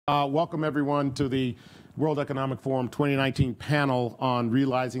Welcome everyone to the World Economic Forum 2019 panel on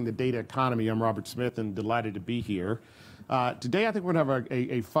realizing the data economy. I'm Robert Smith and delighted to be here. Today I think we're going to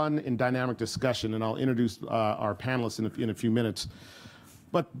have a fun and dynamic discussion, and I'll introduce our panelists in a few minutes.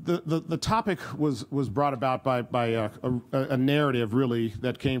 But the topic was brought about by a narrative, really,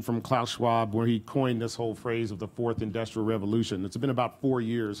 that came from Klaus Schwab, where he coined this whole phrase of the fourth industrial revolution. It's been about 4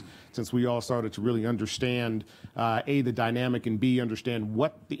 years since we all started to really understand, A, the dynamic, and B, understand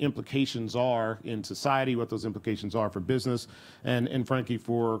what the implications are in society, what those implications are for business, and frankly,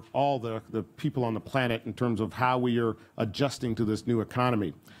 for all the people on the planet in terms of how we are adjusting to this new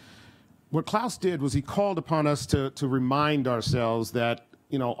economy. What Klaus did was he called upon us to remind ourselves that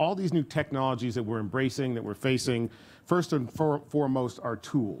all these new technologies that we're embracing, that we're facing, first and foremost are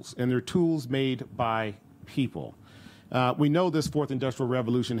tools, and they're tools made by people. We know this fourth industrial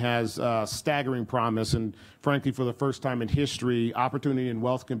revolution has staggering promise, and frankly, for the first time in history, opportunity and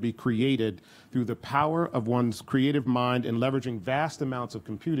wealth can be created through the power of one's creative mind and leveraging vast amounts of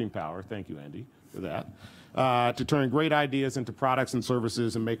computing power, thank you, Andy, for that, to turn great ideas into products and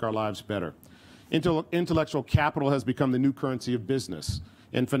services and make our lives better. Intellectual capital has become the new currency of business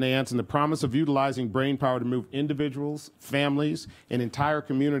and finance, and the promise of utilizing brain power to move individuals, families, and entire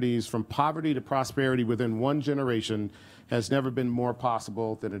communities from poverty to prosperity within one generation has never been more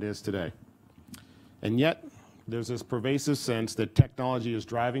possible than it is today. And yet, there's this pervasive sense that technology is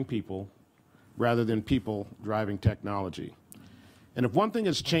driving people rather than people driving technology. And if one thing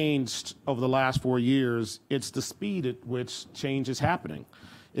has changed over the last 4 years, it's the speed at which change is happening.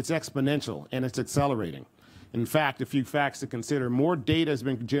 It's exponential, and it's accelerating. In fact, a few facts to consider: more data has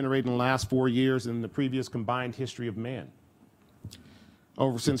been generated in the last 4 years than the previous combined history of man.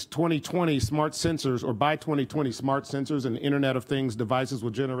 Since 2020, smart sensors, or by 2020, smart sensors and Internet of Things devices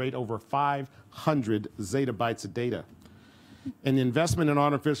will generate over 500 zettabytes of data. And the investment in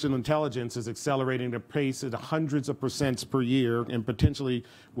artificial intelligence is accelerating at a pace at hundreds of percents per year, and potentially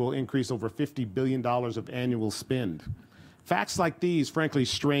will increase over $50 billion of annual spend. Facts like these, frankly,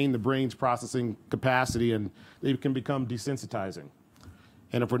 strain the brain's processing capacity, and they can become desensitizing.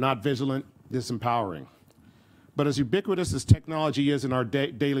 And if we're not vigilant, disempowering. But as ubiquitous as technology is in our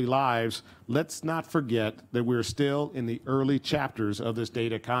daily lives, let's not forget that we're still in the early chapters of this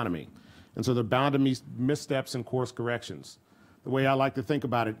data economy. And so there are bound to be missteps and course corrections. The way I like to think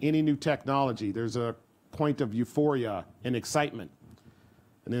about it, any new technology, there's a point of euphoria and excitement.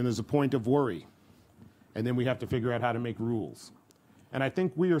 And then there's a point of worry. And then we have to figure out how to make rules. And I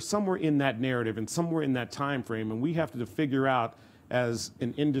think we are somewhere in that narrative and somewhere in that time frame, and we have to figure out as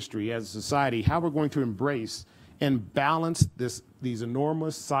an industry, as a society, how we're going to embrace and balance these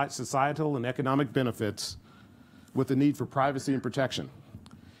enormous societal and economic benefits with the need for privacy and protection.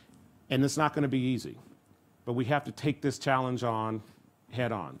 And it's not going to be easy, but we have to take this challenge on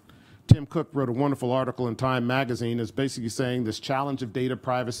head on. Tim Cook wrote a wonderful article in Time magazine is basically saying this challenge of data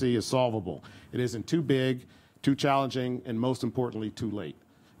privacy is solvable. It isn't too big, too challenging, and most importantly, too late.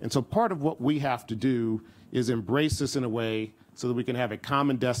 And so part of what we have to do is embrace this in a way so that we can have a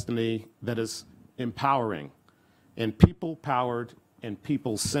common destiny that is empowering and people-powered and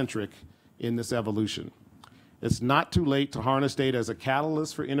people-centric in this evolution. It's not too late to harness data as a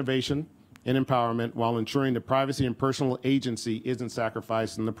catalyst for innovation and empowerment while ensuring that privacy and personal agency isn't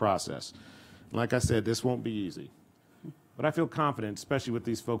sacrificed in the process. And like I said, this won't be easy. But I feel confident, especially with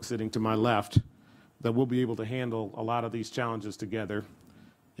these folks sitting to my left, that we'll be able to handle a lot of these challenges together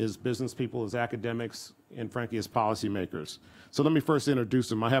as business people, as academics, and frankly, as policymakers. So let me first introduce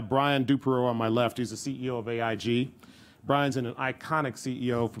them. I have Brian Duperreault on my left. He's the CEO of AIG. Brian's an iconic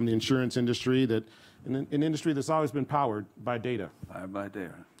CEO from the insurance industry, an industry that's always been powered by data. Powered by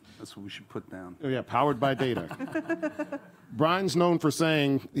data. That's what we should put down. Oh, yeah, powered by data. Brian's known for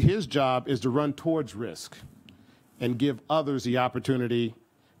saying his job is to run towards risk and give others the opportunity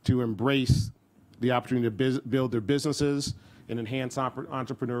to embrace the opportunity to build their businesses and enhance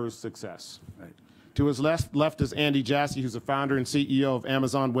entrepreneurs' success. Right. To his left is Andy Jassy, who's the founder and CEO of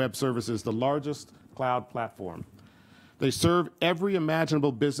Amazon Web Services, the largest cloud platform. They serve every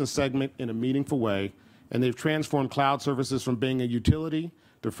imaginable business segment in a meaningful way, and they've transformed cloud services from being a utility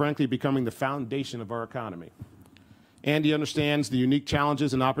to frankly becoming the foundation of our economy. Andy understands the unique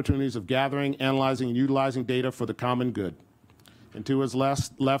challenges and opportunities of gathering, analyzing, and utilizing data for the common good. And to his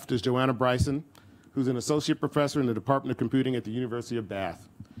left is Joanna Bryson, who's an associate professor in the Department of Computing at the University of Bath.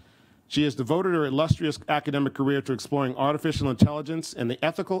 She has devoted her illustrious academic career to exploring artificial intelligence and the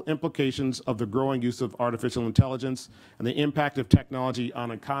ethical implications of the growing use of artificial intelligence and the impact of technology on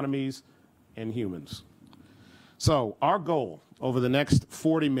economies and humans. So our goal over the next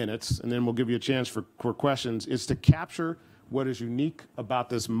 40 minutes, and then we'll give you a chance for questions, is to capture what is unique about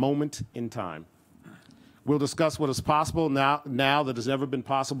this moment in time. We'll discuss what is possible now that has never been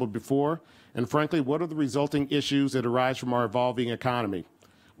possible before, and frankly, what are the resulting issues that arise from our evolving economy.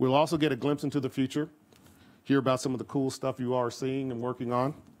 We'll also get a glimpse into the future, hear about some of the cool stuff you are seeing and working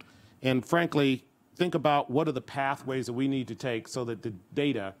on, and frankly, think about what are the pathways that we need to take so that the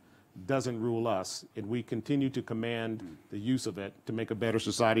data doesn't rule us and we continue to command the use of it to make a better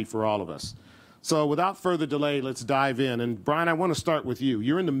society for all of us. So without further delay, let's dive in. And Brian, I want to start with you.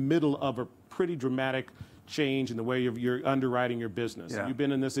 You're in the middle of a pretty dramatic change in the way you're underwriting your business. Yeah. You've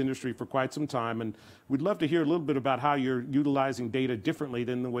been in this industry for quite some time, and we'd love to hear a little bit about how you're utilizing data differently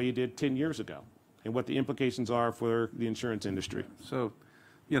than the way you did 10 years ago and what the implications are for the insurance industry. So,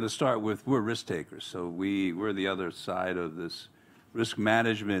 to start with, we're risk takers. So we're the other side of this risk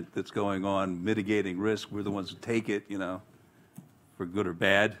management that's going on, mitigating risk. We're the ones who take it, for good or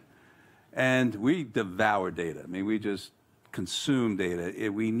bad. And we devour data. I mean, we just consume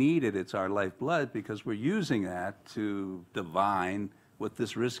data. We need it. It's our lifeblood because we're using that to divine what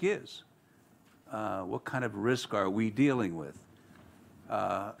this risk is. What kind of risk are we dealing with?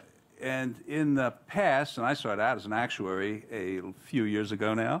 And in the past, and I started out as an actuary a few years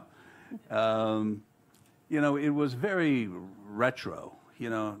ago now, it was very retro.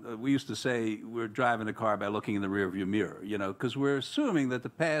 We used to say we're driving a car by looking in the rearview mirror, because we're assuming that the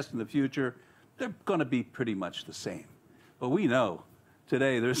past and the future, they're going to be pretty much the same. But we know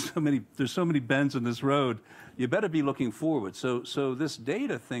today there's so many bends in this road. You better be looking forward. So this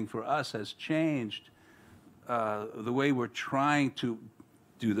data thing for us has changed the way we're trying to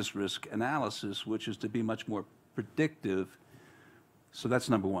do this risk analysis, which is to be much more predictive. So that's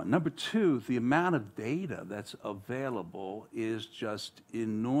number one. Number two, the amount of data that's available is just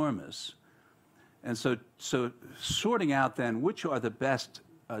enormous. And so sorting out then which are the best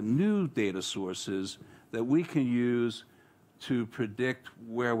new data sources that we can use to predict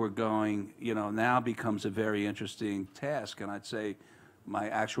where we're going, now becomes a very interesting task. And I'd say my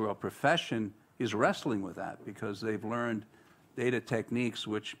actuarial profession is wrestling with that because they've learned data techniques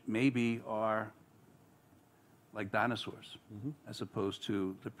which maybe are like dinosaurs, as opposed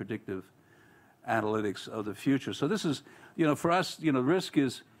to the predictive analytics of the future. So this is, for us, risk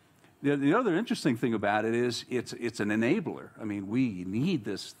is, the other interesting thing about it is it's an enabler. I mean, we need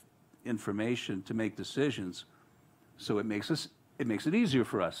this information to make decisions, so it makes it easier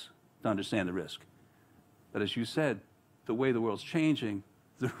for us to understand the risk. But as you said, the way the world's changing,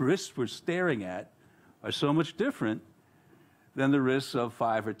 the risks we're staring at are so much different than the risks of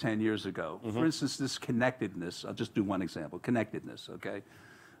 5 or 10 years ago. For instance, this connectedness, I'll just do one example, connectedness, okay?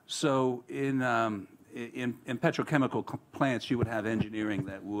 So in petrochemical plants, you would have engineering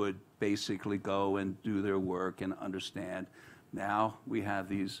that would basically go and do their work and understand. Now we have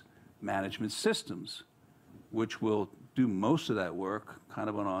these management systems, which will do most of that work kind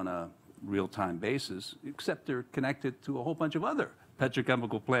of on a real-time basis, except they're connected to a whole bunch of other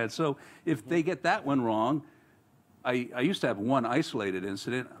petrochemical plants. So if they get that one wrong, I used to have one isolated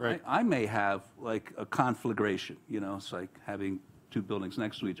incident. Right. I may have like a conflagration, it's like having two buildings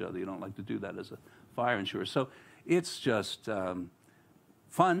next to each other. You don't like to do that as a fire insurer. So it's just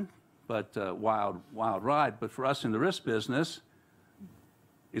fun, but wild ride. But for us in the risk business,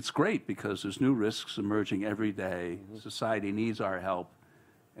 it's great because there's new risks emerging every day. Society needs our help.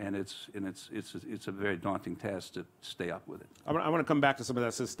 And it's a very daunting task to stay up with it. I want to come back to some of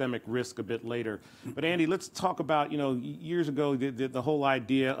that systemic risk a bit later. But Andy, let's talk about, years ago, the whole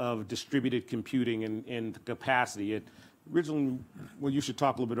idea of distributed computing and capacity. Originally, well, you should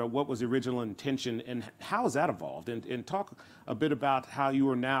talk a little bit about what was the original intention and how has that evolved? And talk a bit about how you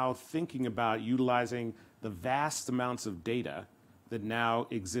are now thinking about utilizing the vast amounts of data that now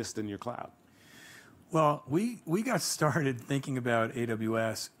exist in your cloud. Well, we got started thinking about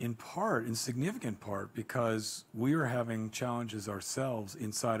AWS in significant part, because we were having challenges ourselves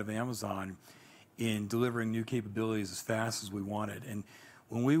inside of Amazon in delivering new capabilities as fast as we wanted. And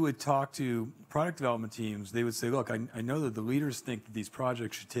when we would talk to product development teams, they would say, look, I know that the leaders think that these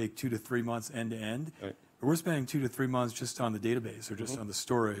projects should take 2 to 3 months end to end. Right. But we're spending 2 to 3 months just on the database or just on the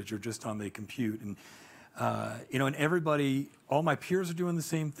storage or just on the compute. And and everybody, all my peers are doing the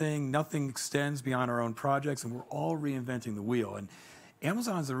same thing. Nothing extends beyond our own projects, and we're all reinventing the wheel. And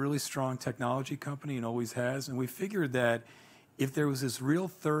Amazon's a really strong technology company and always has. And we figured that if there was this real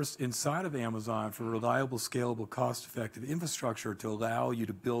thirst inside of Amazon for reliable, scalable, cost-effective infrastructure to allow you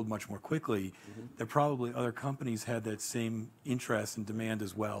to build much more quickly, that probably other companies had that same interest and demand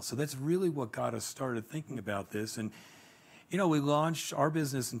as well. So that's really what got us started thinking about this. And You know, we launched our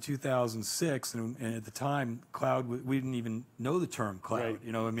business in 2006, and at the time, cloud, we didn't even know the term cloud. Right.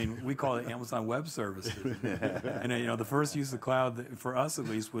 You know, I mean, we call it Amazon Web Services. And you know, the first use of cloud, for us at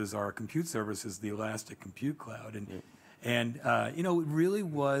least, was our compute services, the Elastic Compute Cloud. And you know, it really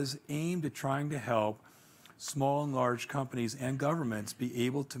was aimed at trying to help small and large companies and governments be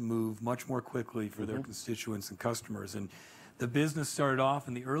able to move much more quickly for their constituents and customers. And the business started off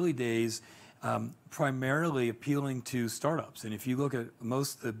in the early days primarily appealing to startups. And if you look at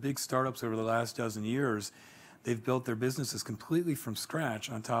most of the big startups over the last dozen years, they've built their businesses completely from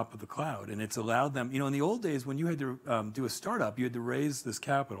scratch on top of the cloud. And it's allowed them, you know, in the old days when you had to do a startup, you had to raise this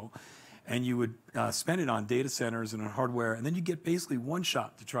capital and you would spend it on data centers and on hardware, and then you get basically one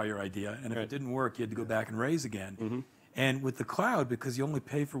shot to try your idea. And if it didn't work, you had to go back and raise again. And with the cloud, because you only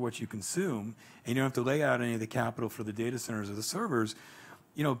pay for what you consume, and you don't have to lay out any of the capital for the data centers or the servers,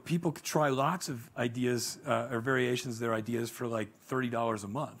 you know, people could try lots of ideas or variations of their ideas for like $30 a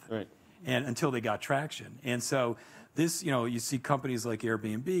month, and until they got traction. And so this, you know, you see companies like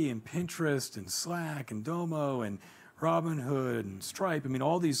Airbnb and Pinterest and Slack and Domo and Robinhood and Stripe. I mean,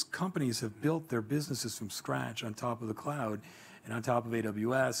 all these companies have built their businesses from scratch on top of the cloud and on top of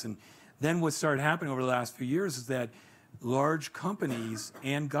AWS. And then what started happening over the last few years is that large companies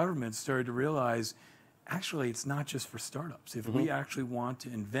and governments started to realize, actually, it's not just for startups. If we actually want to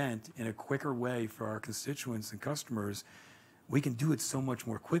invent in a quicker way for our constituents and customers, we can do it so much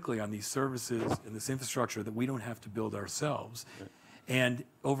more quickly on these services and this infrastructure that we don't have to build ourselves. And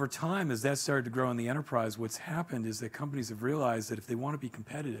over time, as that started to grow in the enterprise, what's happened is that companies have realized that if they want to be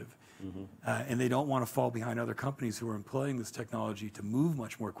competitive and they don't want to fall behind other companies who are employing this technology to move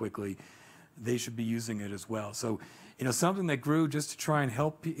much more quickly, they should be using it as well. So, you know, something that grew just to try and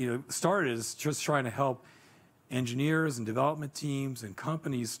help, you know, started as just trying to help engineers and development teams and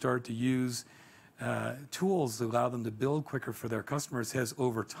companies start to use tools that allow them to build quicker for their customers, has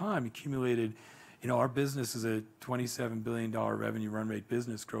over time accumulated. You know, our business is a $27 billion revenue run rate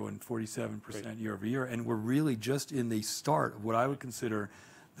business, growing 47% year over year. And we're really just in the start of what I would consider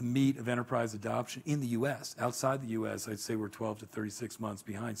the meat of enterprise adoption in the U.S. Outside the U.S., I'd say we're 12 to 36 months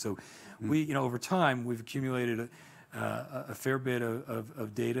behind. So we, you know, over time, we've accumulated a fair bit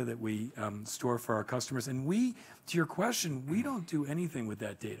of data that we store for our customers. And we, to your question, we don't do anything with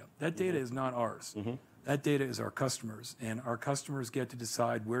that data. That data is not ours. That data is our customers. And our customers get to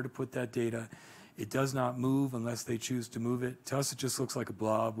decide where to put that data. It does not move unless they choose to move it. To us, it just looks like a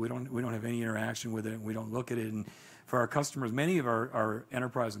blob. We don't have any interaction with it, and we don't look at it. And for our customers, many of our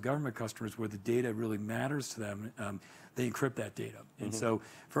enterprise and government customers, where the data really matters to them, they encrypt that data. And so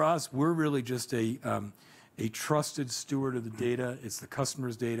for us, we're really just a trusted steward of the data. It's the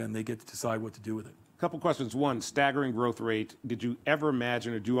customer's data, and they get to decide what to do with it. Couple questions. One, staggering growth rate. Did you ever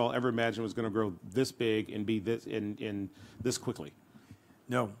imagine, or do you all ever imagine, it was going to grow this big and be this in this quickly?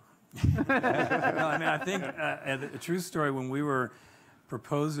 No. No, I mean, I think a true story, when we were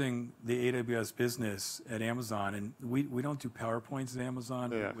proposing the AWS business at Amazon, and we don't do PowerPoints at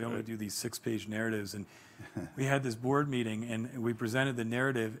Amazon, we only do these 6-page narratives, and we had this board meeting, and we presented the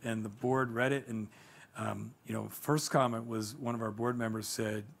narrative, and the board read it, and you know, first comment was, one of our board members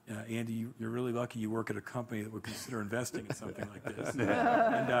said, Andy, you're really lucky you work at a company that would consider investing in something like this.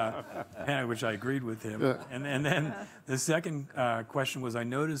 And which I agreed with him. And then the second question was, I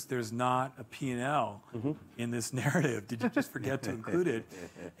noticed there's not a P&L in this narrative. Did you just forget to include it?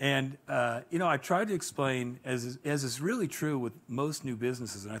 And you know, I tried to explain, as is really true with most new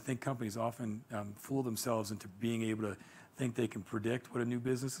businesses, and I think companies often fool themselves into being able to think they can predict what a new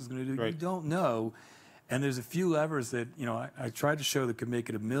business is going to do. You don't know. And there's a few levers that, you know, I tried to show that could make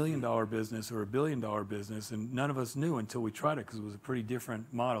it $1 million business or $1 billion business, and none of us knew until we tried it, because it was a pretty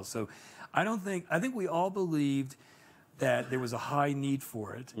different model. So I think we all believed that there was a high need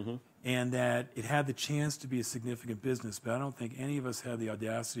for it, and that it had the chance to be a significant business, but I don't think any of us had the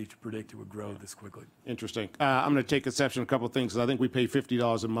audacity to predict it would grow this quickly. Interesting. I'm going to take exception to a couple of things, because I think we pay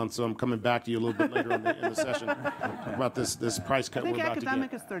 $50 a month, so I'm coming back to you a little bit later in the session about this price cut we're about to get. I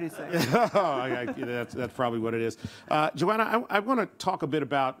think academic is 36. That's probably what it is. Joanna, I want to talk a bit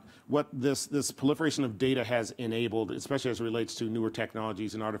about what this proliferation of data has enabled, especially as it relates to newer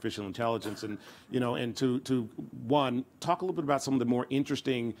technologies and artificial intelligence, and you know, and to one, talk a little bit about some of the more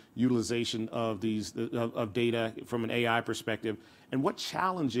interesting utilization of these of data from an AI perspective, and what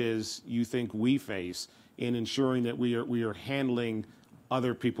challenges you think we face in ensuring that we are handling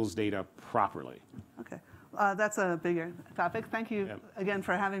other people's data properly. Okay, that's a bigger topic. Thank you again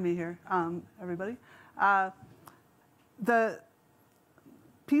for having me here, everybody.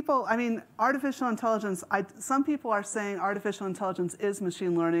 I mean, artificial intelligence, some people are saying artificial intelligence is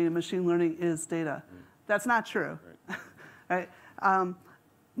machine learning and machine learning is data. That's not true. right?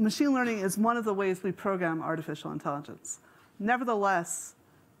 Machine learning is one of the ways we program artificial intelligence. Nevertheless,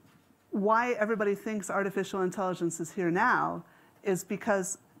 why everybody thinks artificial intelligence is here now is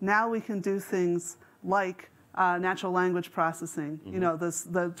because now we can do things like natural language processing, you know,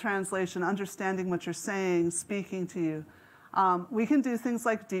 the translation, understanding what you're saying, speaking to you. We can do things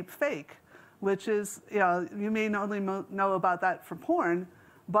like deep fake, which is, you know, you may only know about that for porn,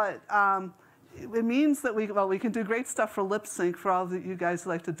 but it means that we can do great stuff for lip sync for all of you guys who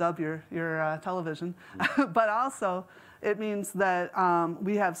like to dub your television, but also it means that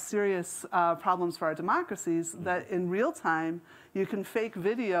we have serious problems for our democracies, that in real time you can fake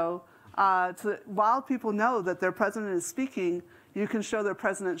video while people know that their president is speaking, you can show their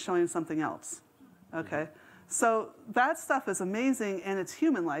president showing something else, okay? So that stuff is amazing and it's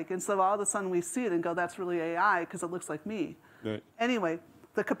human-like, and so all of a sudden we see it and go, that's really AI because it looks like me. Right. Anyway,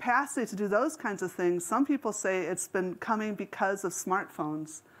 the capacity to do those kinds of things, some people say it's been coming because of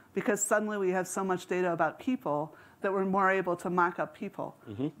smartphones, because suddenly we have so much data about people that we're more able to mock up people.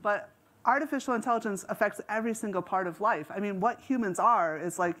 But artificial intelligence affects every single part of life. I mean, what humans are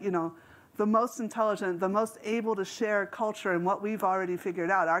is like, you know, the most intelligent, the most able to share culture and what we've already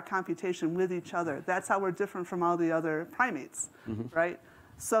figured out, our computation with each other. That's how we're different from all the other primates, right?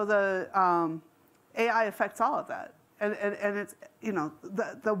 So the AI affects all of that. And it's, you know,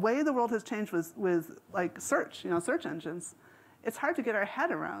 the way the world has changed with like search, you know, search engines, it's hard to get our head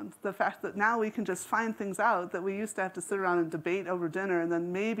around the fact that now we can just find things out that we used to have to sit around and debate over dinner and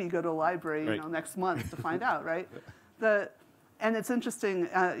then maybe go to a library, you know, next month to find out, right? And it's interesting,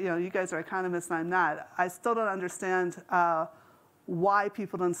 you know, you guys are economists and I'm not. I still don't understand why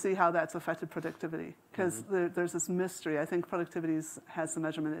people don't see how that's affected productivity, because there's this mystery. I think productivity has some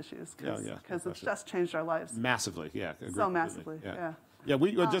measurement issues because it's just changed our lives. Massively, yeah. So massively, yeah. Yeah,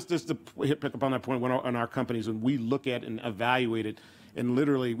 we just to pick up on that point, on our companies, when we look at and evaluate it, and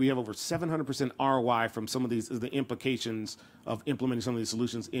literally we have over 700% ROI from some of the implications of implementing some of these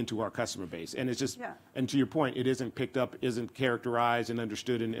solutions into our customer base. And it's just, and to your point, it isn't picked up, isn't characterized and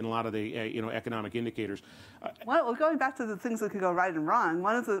understood in a lot of the you know, economic indicators. Well, going back to the things that could go right and wrong,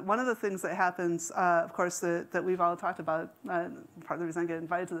 one of the things that happens, of course, that we've all talked about, part of the reason I get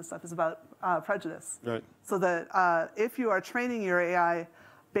invited to this stuff is about prejudice. Right. So that if you are training your AI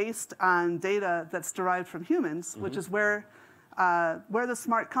based on data that's derived from humans, which is where the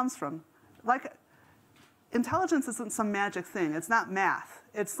smart comes from. Like, intelligence isn't some magic thing. It's not math.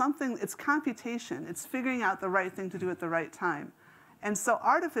 It's something, it's computation. It's figuring out the right thing to do at the right time. And so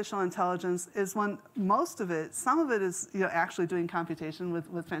artificial intelligence is most of it, some of it is, you know, actually doing computation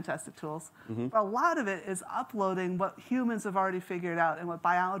with fantastic tools. But a lot of it is uploading what humans have already figured out and what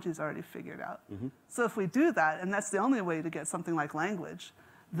biology's already figured out. So if we do that, and that's the only way to get something like language,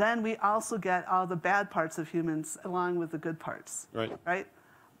 then we also get all the bad parts of humans along with the good parts. Right?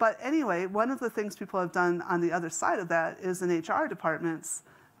 But anyway, one of the things people have done on the other side of that is in HR departments,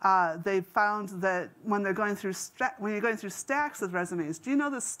 they found that when they're going through when you're going through stacks of resumes, do you know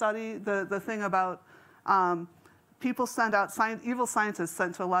the study, the thing about people send out, evil scientists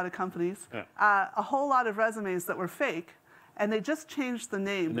sent to a lot of companies, a whole lot of resumes that were fake, and they just changed the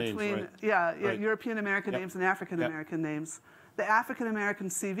name between European American names and African American names. The African American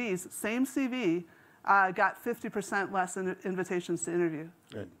CVs, same CV, got 50% less invitations to interview.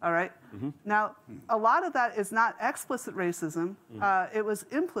 All right? Now, a lot of that is not explicit racism. It was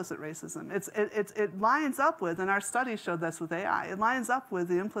implicit racism. It lines up with, and our study showed this with AI, it lines up with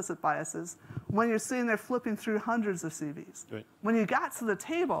the implicit biases when you're sitting there flipping through hundreds of CVs. When you got to the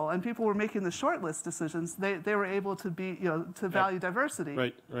table and people were making the shortlist decisions, they were able to be, you know, to value diversity.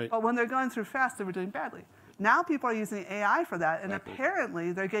 But when they're going through fast, they were doing badly. Now people are using AI for that, and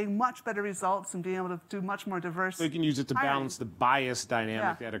apparently they're getting much better results and being able to do much more diverse. So you can use it to balance the bias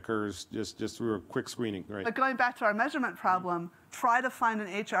dynamic that occurs just through a quick screening, right? But going back to our measurement problem, try to find an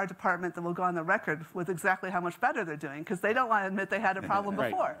HR department that will go on the record with exactly how much better they're doing, because they don't want to admit they had a problem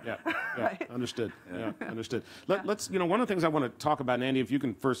before. Understood. Understood. Let's, you know, one of the things I want to talk about, and Andy, if you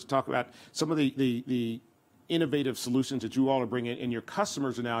can first talk about some of the innovative solutions that you all are bringing and your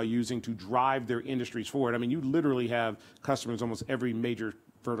customers are now using to drive their industries forward. I mean, you literally have customers almost every major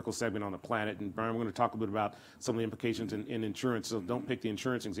vertical segment on the planet. And Brian, we're going to talk a bit about some of the implications in insurance, so don't pick the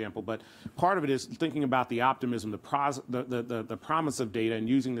insurance example. But part of it is thinking about the optimism, the promise of data, and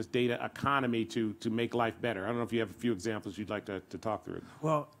using this data economy to make life better. I don't know if you have a few examples you'd like to talk through.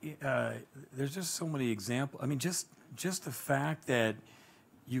 Well, there's just so many examples. I mean, just the fact that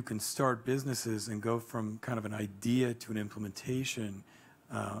you can start businesses and go from kind of an idea to an implementation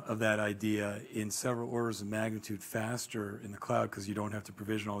of that idea in several orders of magnitude faster in the cloud, because you don't have to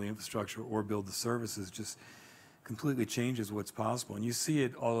provision all the infrastructure or build the services, just completely changes what's possible. And you see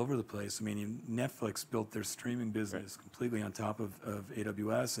it all over the place. I mean, Netflix built their streaming business completely on top of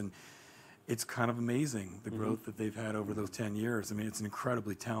AWS, and it's kind of amazing the growth that they've had over those 10 years. I mean, it's an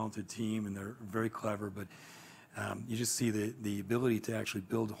incredibly talented team, and they're very clever, but you just see the ability to actually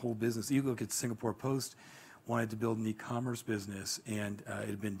build a whole business. You look at Singapore Post, wanted to build an e-commerce business, and it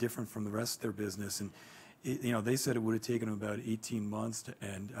had been different from the rest of their business. And they said it would have taken them about 18 months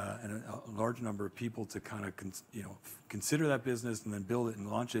and a large number of people to kind of consider that business and then build it and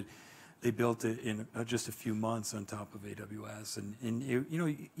launch it. They built it in just a few months on top of AWS. And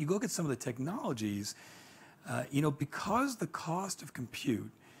you look at some of the technologies, because the cost of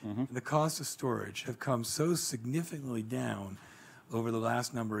compute and the cost of storage have come so significantly down over the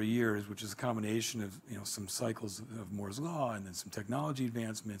last number of years, which is a combination of some cycles of Moore's law and then some technology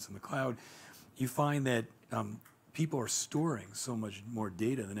advancements in the cloud. You find that people are storing so much more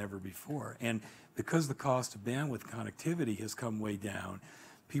data than ever before. And because the cost of bandwidth connectivity has come way down,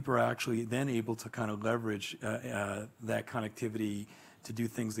 people are actually then able to kind of leverage that connectivity to do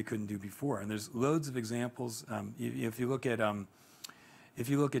things they couldn't do before. And there's loads of examples. If you look at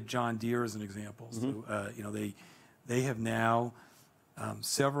John Deere as an example, so, they have now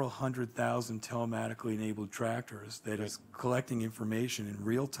several 100,000 telematically enabled tractors that is collecting information in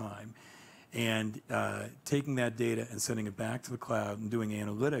real time and taking that data and sending it back to the cloud and doing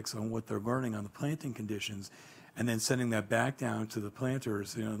analytics on what they're learning on the planting conditions, and then sending that back down to the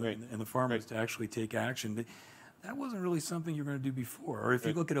planters, and the farmers to actually take action. But that wasn't really something you were going to do before. Or if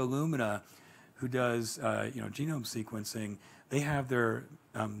you look at Illumina, who does genome sequencing, they have their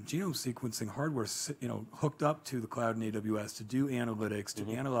genome sequencing hardware hooked up to the cloud in AWS to do analytics, to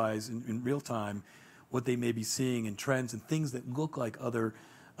analyze in real time what they may be seeing in trends and things that look like other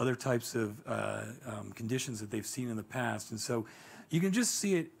types of conditions that they've seen in the past. And so you can just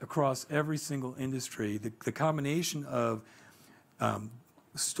see it across every single industry, the combination of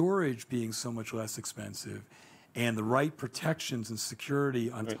storage being so much less expensive and the right protections and security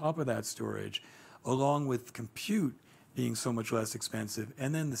on top of that storage, along with compute being so much less expensive,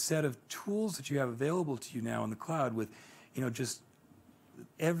 and then the set of tools that you have available to you now in the cloud with just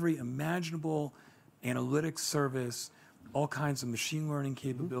every imaginable analytics service, all kinds of machine learning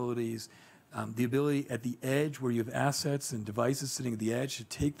capabilities, the ability at the edge where you have assets and devices sitting at the edge to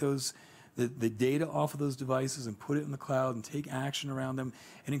take the data off of those devices and put it in the cloud and take action around them.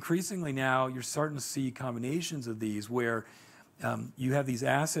 And increasingly now you're starting to see combinations of these where you have these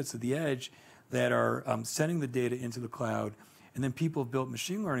assets at the edge that are sending the data into the cloud, and then people have built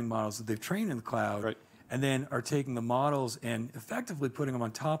machine learning models that they've trained in the cloud, and then are taking the models and effectively putting them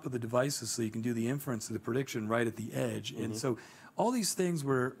on top of the devices so you can do the inference of the prediction right at the edge. And so all these things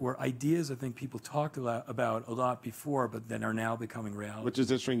were ideas I think people talked about a lot before, but then are now becoming reality. Which is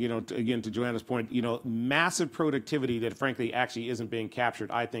interesting, again, to Joanna's point, massive productivity that frankly actually isn't being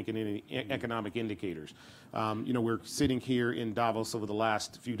captured, I think, in any economic indicators. We're sitting here in Davos over the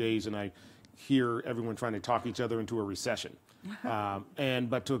last few days, and I hear everyone trying to talk each other into a recession.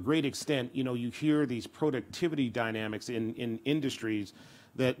 But to a great extent, you hear these productivity dynamics in industries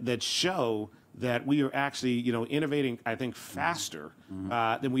that show that we are actually, innovating, I think, faster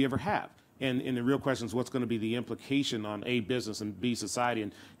than we ever have. And the real question is what's going to be the implication on A, business, and B, society.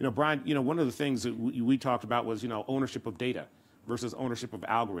 And, Brian, one of the things that we talked about was, ownership of data versus ownership of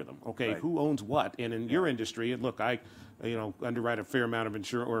algorithm. Okay, who owns what? And in your industry, and look, I underwrite a fair amount of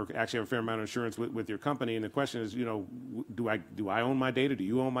insurance, or actually have a fair amount of insurance with your company. And the question is, do I own my data? Do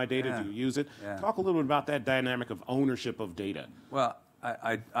you own my data? Do you use it? Talk a little bit about that dynamic of ownership of data. Well,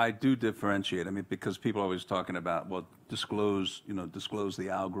 I do differentiate. I mean, because people are always talking about, disclose the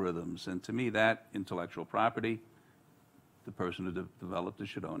algorithms. And to me, that intellectual property, the person who developed it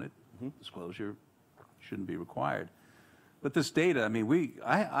should own it. Disclosure shouldn't be required. But this data, I mean,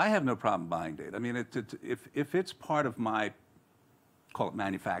 I have no problem buying data. I mean, if it's part of my, call it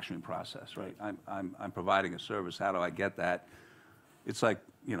manufacturing process, right? I'm providing a service. How do I get that? It's like,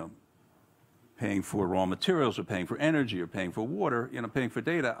 paying for raw materials or paying for energy or paying for water, paying for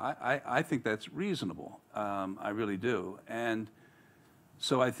data. I think that's reasonable. I really do. And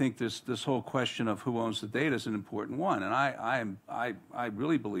so I think this whole question of who owns the data is an important one. And I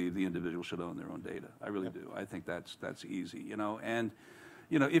really believe the individual should own their own data. I really do. I think that's easy, And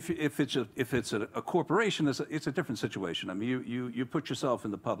if it's a corporation, it's a different situation. I mean, you put yourself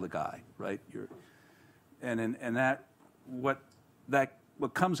in the public eye, right?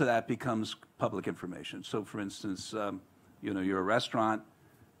 What comes of that becomes public information. So, for instance, you're a restaurant,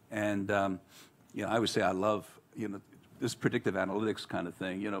 and I always say I love this predictive analytics kind of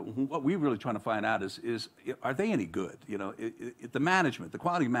thing. What we're really trying to find out is are they any good? The management, the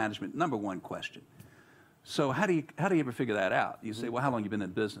quality management, number one question. So how do you ever figure that out? You say, well, how long you been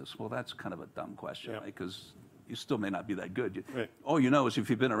in business? Well, that's kind of a dumb question, right? Because you still may not be that good. All you know is if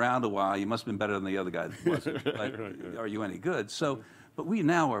you've been around a while, you must have been better than the other guy that wasn't. Are you any good? So, but we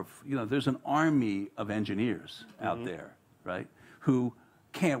now are, there's an army of engineers out there, right, who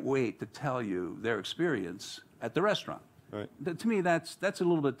can't wait to tell you their experience at the restaurant. Right. To me, that's a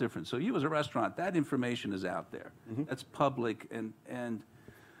little bit different. So you as a restaurant, that information is out there. That's public, and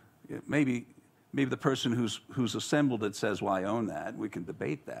maybe the person who's assembled it says, well, I own that. We can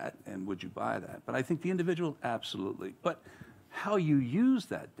debate that, and would you buy that? But I think the individual, absolutely. But how you use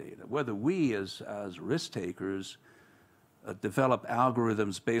that data, whether we as risk takers develop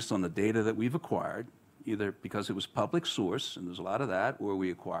algorithms based on the data that we've acquired, either because it was public source, and there's a lot of that, or we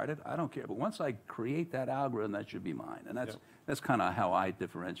acquired it, I don't care. But once I create that algorithm, that should be mine. And that's kind of how I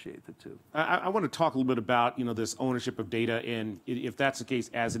differentiate the two. I want to talk a little bit about, this ownership of data, and if that's the case,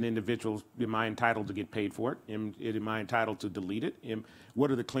 as an individual, am I entitled to get paid for it? Am I entitled to delete it?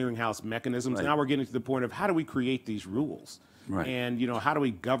 What are the clearinghouse mechanisms? Right. Now we're getting to the point of how do we create these rules? Right. And, how do we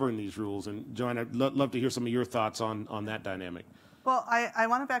govern these rules? And Joanna, I'd love to hear some of your thoughts on that dynamic. Well, I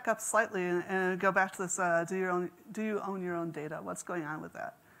want to back up slightly and go back to this, do you own your own data? What's going on with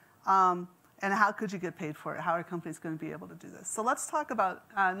that? And how could you get paid for it? How are companies going to be able to do this? So let's talk about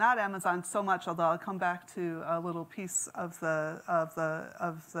not Amazon so much, although I'll come back to a little piece of the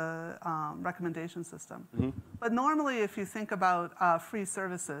recommendation system. But normally, if you think about free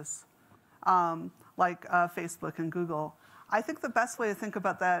services like Facebook and Google, I think the best way to think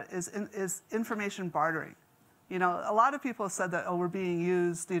about that is information bartering. A lot of people have said that, oh, we're being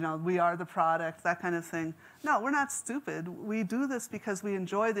used, we are the product, that kind of thing. No, we're not stupid. We do this because we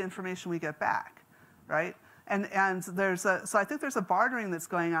enjoy the information we get back, right? And so I think there's a bartering that's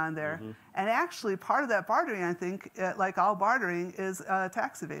going on there. And actually, part of that bartering, I think, like all bartering, is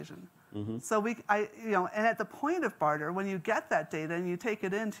tax evasion. So and at the point of barter, when you get that data and you take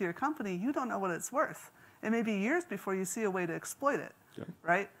it into your company, you don't know what it's worth. It may be years before you see a way to exploit it. Okay.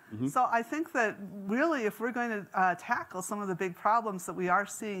 Right? So I think that really if we're going to tackle some of the big problems that we are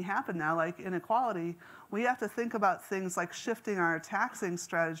seeing happen now, like inequality, we have to think about things like shifting our taxing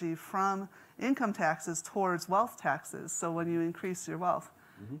strategy from income taxes towards wealth taxes, so when you increase your wealth.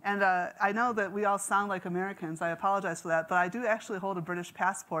 And I know that we all sound like Americans. I apologize for that. But I do actually hold a British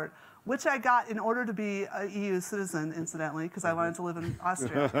passport, which I got in order to be an EU citizen, incidentally, because I wanted to live in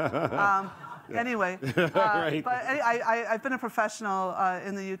Austria. Anyway, right. But I've been a professional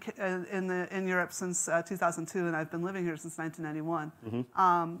in the UK, in Europe since 2002, and I've been living here since 1991.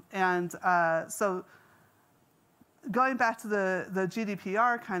 So going back to the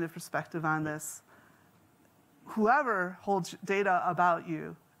GDPR kind of perspective on this, whoever holds data about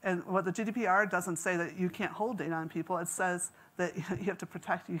you, and what the GDPR doesn't say that you can't hold data on people, it says that you have to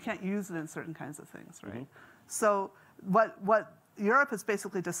protect it. You can't use it in certain kinds of things, right? So what Europe has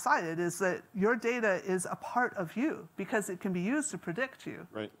basically decided is that your data is a part of you because it can be used to predict you,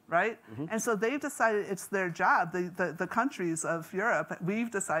 right? And so they've decided it's their job, the countries of Europe,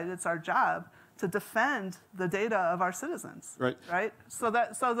 we've decided it's our job to defend the data of our citizens, right? So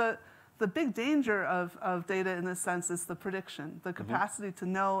the big danger of data in this sense is the prediction, the capacity to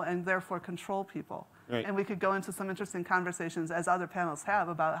know and therefore control people. Right. And we could go into some interesting conversations, as other panels have,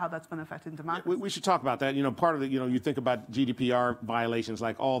 about how that's been affecting democracy. We should talk about that. Part of it, you think about GDPR violations,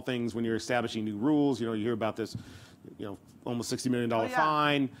 like all things when you're establishing new rules. You hear about this, almost $60 million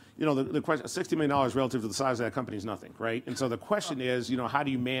fine. The question, $60 million relative to the size of that company is nothing, right? And so the question is, how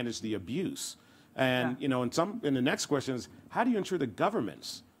do you manage the abuse? And and the next question is, how do you ensure that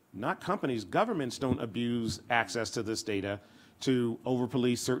governments, not companies, governments don't abuse access to this data to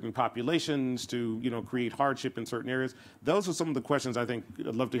over-police certain populations, to create hardship in certain areas? Those are some of the questions I think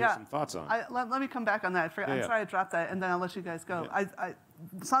I'd love to hear some thoughts on. Let me come back on that. I'm sorry I dropped that, and then I'll let you guys go.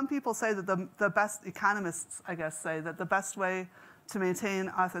 Some people say that the best economists, I guess, say that the best way to maintain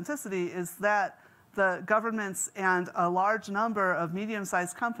authenticity is that the governments and a large number of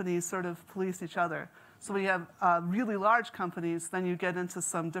medium-sized companies sort of police each other. So when you have really large companies, then you get into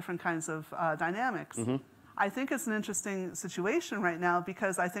some different kinds of dynamics. I think it's an interesting situation right now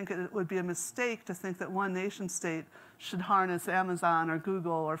because I think it would be a mistake to think that one nation state should harness Amazon or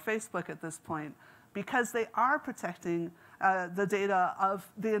Google or Facebook at this point, because they are protecting the data of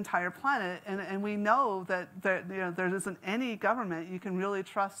the entire planet. And we know that there isn't any government you can really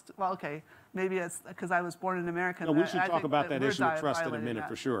trust. Well, okay, maybe it's because I was born in America. No, we should talk about that issue of trust in a minute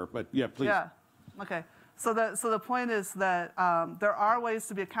for sure. But yeah, please. Yeah. Okay. So the point is that there are ways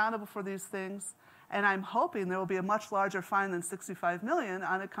to be accountable for these things. And I'm hoping there will be a much larger fine than $65 million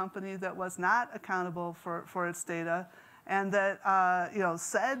on a company that was not accountable for its data and that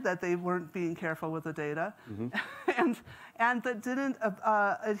said that they weren't being careful with the data, and that didn't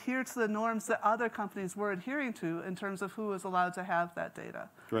adhere to the norms that other companies were adhering to in terms of who was allowed to have that data.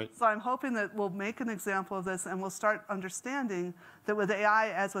 Right. So I'm hoping that we'll make an example of this, and we'll start understanding that with AI,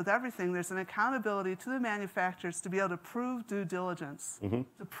 as with everything, there's an accountability to the manufacturers to be able to prove due diligence,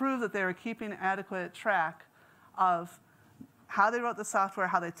 to prove that they were keeping adequate track of how they wrote the software,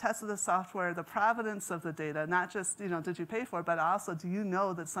 how they tested the software, the provenance of the data, not just, did you pay for it, but also do you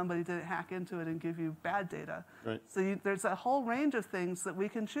know that somebody didn't hack into it and give you bad data? Right. So there's a whole range of things that we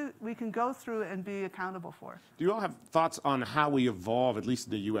can go through and be accountable for. Do you all have thoughts on how we evolve, at least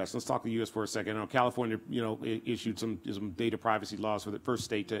in the U.S.? Let's talk the U.S. for a second. I know California, issued some data privacy laws for the first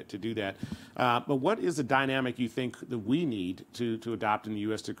state to do that. But what is the dynamic you think that we need to adopt in the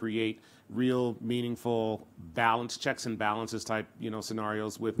U.S. to create real, meaningful checks and balances type,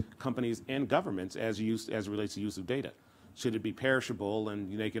 scenarios with companies and governments as it relates to use of data? Should it be perishable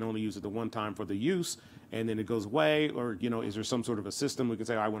and they can only use it the one time for the use and then it goes away? Or, is there some sort of a system we can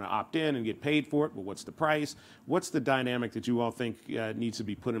say, I want to opt in and get paid for it, but what's the price? What's the dynamic that you all think needs to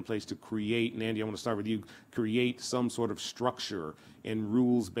be put in place to create, and Andy, I want to start with you, create some sort of structure and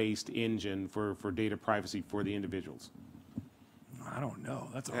rules-based engine for data privacy for the individuals? I don't know.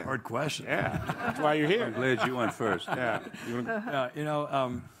 That's a hard question. Yeah, that's why you're here. I'm glad you went first. Yeah.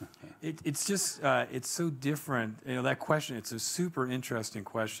 It's just, it's so different. That question, it's a super interesting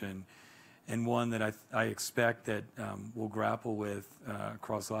question, and one that I expect that we'll grapple with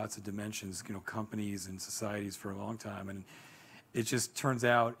across lots of dimensions, companies and societies for a long time. And it just turns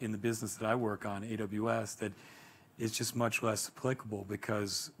out in the business that I work on, AWS, that it's just much less applicable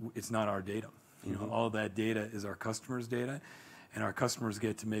because it's not our data. All of that data is our customers' data, and our customers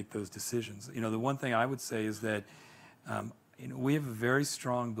get to make those decisions. The one thing I would say is that we have a very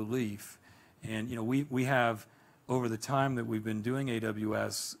strong belief, and we have, over the time that we've been doing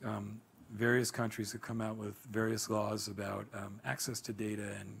AWS, various countries have come out with various laws about access to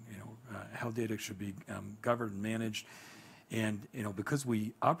data and how data should be governed and managed. And because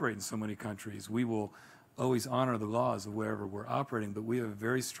we operate in so many countries, we will always honor the laws of wherever we're operating, but we have a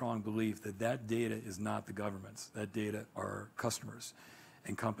very strong belief that that data is not the government's. That data are customers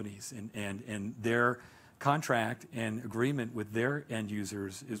and companies, and their contract and agreement with their end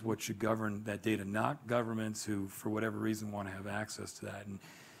users is what should govern that data, not governments who, for whatever reason, want to have access to that.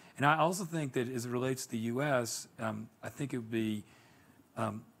 And I also think that as it relates to the U.S., I think it would be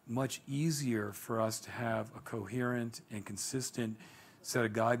much easier for us to have a coherent and consistent set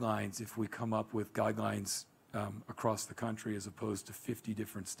of guidelines if we come up with guidelines across the country as opposed to 50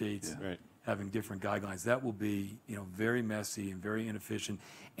 different states having different guidelines. That will be very messy and very inefficient,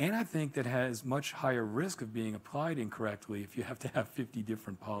 and I think that has much higher risk of being applied incorrectly if you have to have 50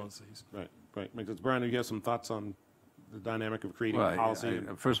 different policies. Right. Makes sense. Brian, do you have some thoughts on the dynamic of creating a policy?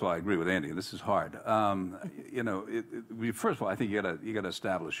 First of all, I agree with Andy. This is hard. First of all, I think you got to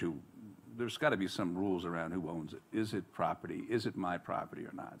establish who. There's got to be some rules around who owns it. Is it property? Is it my property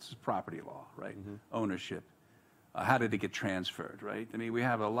or not? It's property law, right? Ownership. How did it get transferred, right? I mean, we've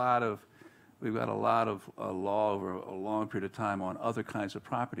got a lot of law over a long period of time on other kinds of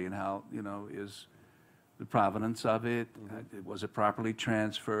property and how, is the provenance of it? Was it properly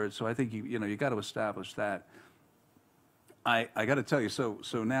transferred? So I think you got to establish that. I got to tell you,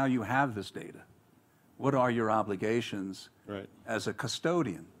 so now you have this data. What are your obligations as a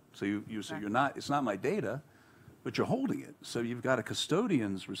custodian? So you say it's not my data, but you're holding it. So you've got a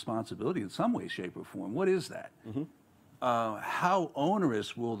custodian's responsibility in some way, shape, or form. What is that? How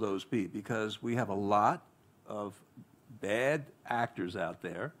onerous will those be? Because we have a lot of bad actors out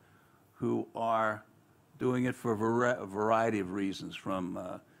there who are doing it for a variety of reasons, from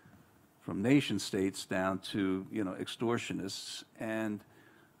nation states down to extortionists. And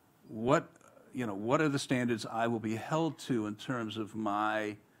what are the standards I will be held to in terms of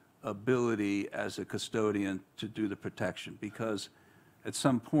my ability as a custodian to do the protection? Because at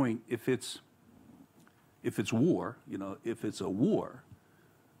some point, if it's war, if it's a war,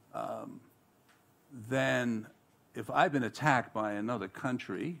 then if I've been attacked by another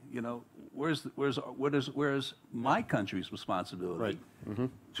country, where's my country's responsibility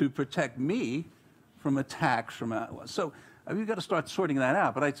to protect me from attacks from out? So we've got to start sorting that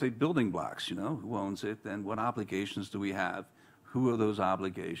out. But I'd say building blocks. Who owns it? Then what obligations do we have? Who are those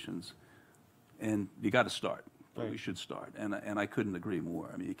obligations? And you got to start. We should start. And I couldn't agree more.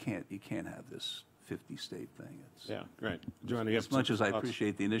 I mean, you can't have this 50-state thing. Joanna, as much as I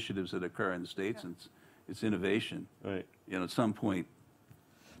appreciate the initiatives that occur in the states and it's innovation. At some point.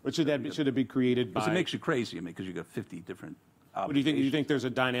 But should it be created by? Because it makes you crazy. I mean, because you got 50 different. What do you think? Do you think there's a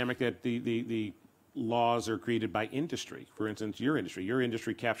dynamic that the laws are created by industry. For instance, your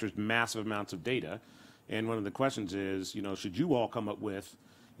industry captures massive amounts of data. And one of the questions is, should you all come up with,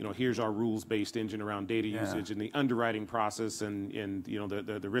 here's our rules-based engine around data usage and the underwriting process and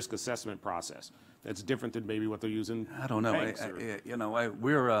the risk assessment process. That's different than maybe what they're using. I don't know.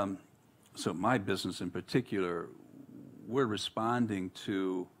 We're so my business in particular, we're responding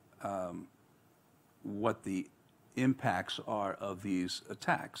to what the impacts are of these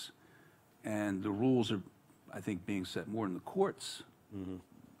attacks, and the rules are, I think, being set more in the courts.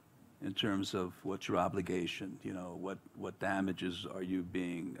 In terms of what's your obligation, what damages are you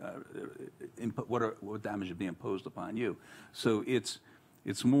being, what damage is being imposed upon you. So it's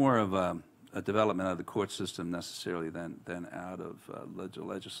more of a development out of the court system necessarily than out of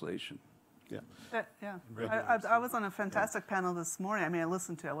legislation. Yeah. Yeah. I was on a fantastic panel this morning. I mean, I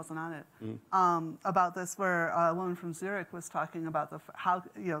listened to it. I wasn't on it. About this, where a woman from Zurich was talking about how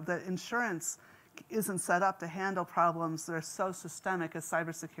the insurance isn't set up to handle problems that are so systemic as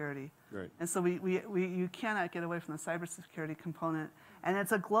cybersecurity. Right. And so you cannot get away from the cybersecurity component. And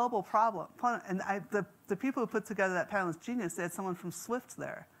it's a global problem. And the people who put together that panel is genius. They had someone from SWIFT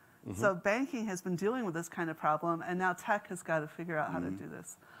there. So banking has been dealing with this kind of problem, and now tech has got to figure out how to do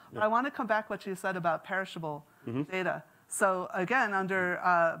this. But I want to come back to what you said about perishable data. So again, under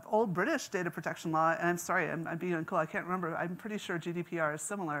old British data protection law, and I'm sorry, I'm being uncool, I can't remember, I'm pretty sure GDPR is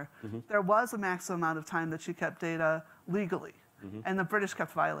similar, there was a maximum amount of time that you kept data legally, and the British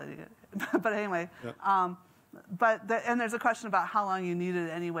kept violating it. But anyway, and there's a question about how long you needed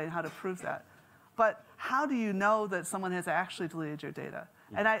it anyway and how to prove that. But how do you know that someone has actually deleted your data?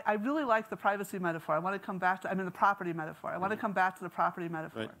 And I really like the privacy metaphor. I want to come back to, the property metaphor. I want to come back to the property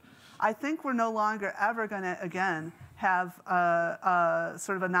metaphor. Right. I think we're no longer ever going to, again, have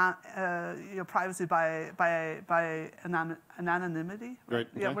sort of privacy by anonymity. Right.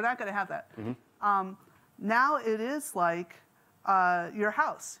 Yeah, Okay. we're not going to have that. Now it is like your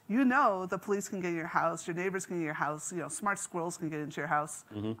house. The police can get in your house, your neighbors can get in your house, smart squirrels can get into your house.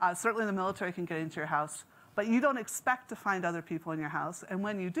 Certainly the military can get into your house. But you don't expect to find other people in your house. And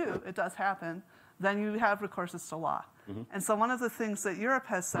when you do, it does happen, then you have recourses to law. And so one of the things that Europe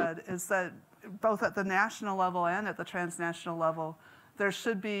has said is that both at the national level and at the transnational level, there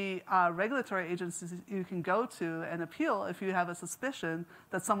should be regulatory agencies you can go to and appeal if you have a suspicion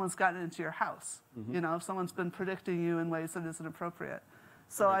that someone's gotten into your house. If someone's been predicting you in ways that isn't appropriate.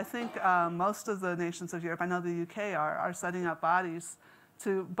 So I think most of the nations of Europe, I know the UK are setting up bodies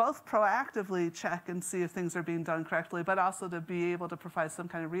to both proactively check and see if things are being done correctly, but also to be able to provide some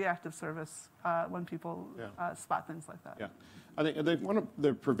kind of reactive service when people spot things like that. Yeah. I think one of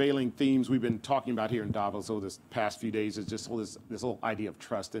the prevailing themes we've been talking about here in Davos over this past few days is just this whole idea of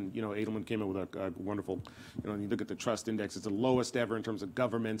trust. And, Edelman came up with a wonderful, you look at the trust index, it's the lowest ever in terms of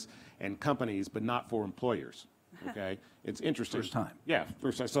governments and companies, but not for employers. Okay, it's interesting. First time. Yeah,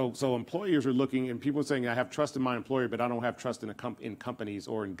 first time. So employers are looking, and people are saying, I have trust in my employer, but I don't have trust in companies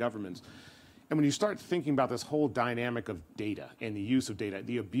or in governments. And when you start thinking about this whole dynamic of data and the use of data,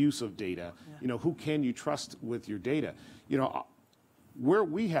 the abuse of data, who can you trust with your data? Where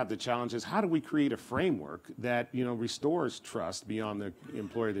we have the challenge is how do we create a framework that restores trust beyond the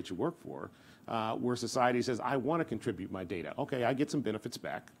employer that you work for, where society says, I want to contribute my data. Okay, I get some benefits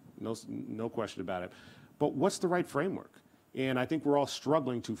back, no question about it. But what's the right framework? And I think we're all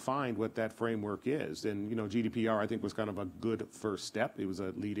struggling to find what that framework is. And GDPR, I think, was kind of a good first step. It was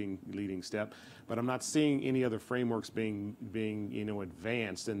a leading step. But I'm not seeing any other frameworks being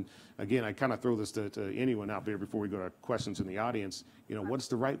advanced. And again, I kind of throw this to anyone out there before we go to questions in the audience. What's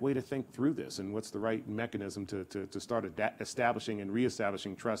the right way to think through this, and what's the right mechanism to start establishing and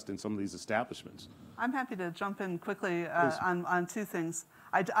reestablishing trust in some of these establishments? I'm happy to jump in quickly on two things.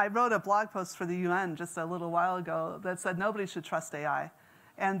 I wrote a blog post for the UN just a little while ago that said nobody should trust AI.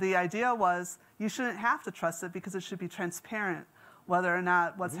 And the idea was you shouldn't have to trust it because it should be transparent whether or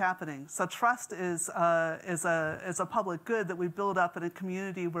not what's happening. So trust is a public good that we build up in a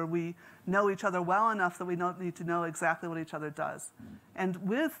community where we know each other well enough that we don't need to know exactly what each other does. And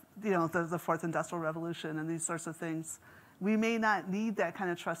with the Fourth Industrial Revolution and these sorts of things, we may not need that kind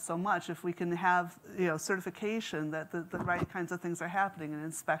of trust so much if we can have certification that the right kinds of things are happening in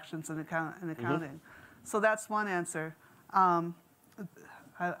inspections and accounting. So that's one answer. I'll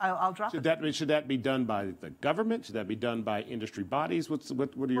drop it. Should that be done by the government? Should that be done by industry bodies? What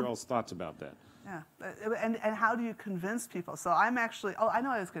are your all's thoughts about that? Yeah, and how do you convince people? So I'm actually, I know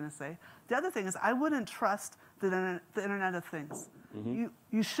what I was going to say. The other thing is I wouldn't trust the Internet of Things.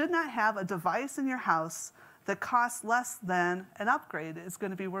 You should not have a device in your house that costs less than an upgrade is going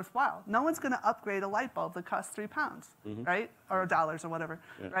to be worthwhile. No one's going to upgrade a light bulb that costs £3, right? Or dollars or whatever,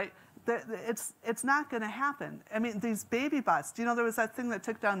 right? it's not going to happen. I mean, these baby bots. Do you know there was that thing that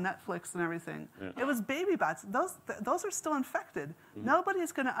took down Netflix and everything? Yeah. It was baby bots. Those are still infected.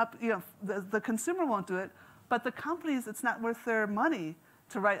 Nobody's going to the consumer won't do it, but the companies, it's not worth their money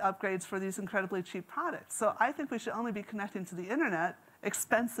to write upgrades for these incredibly cheap products. So I think we should only be connecting to the internet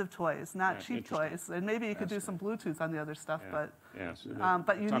expensive toys, not cheap toys. And maybe you could do some Bluetooth on the other stuff, but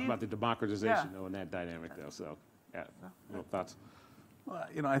but you talk about the democratization though in that dynamic though. So no thoughts. Well,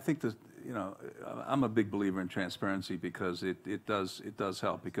 I think that I'm a big believer in transparency because it does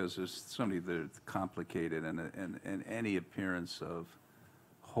help, because there's so many that are complicated, and any appearance of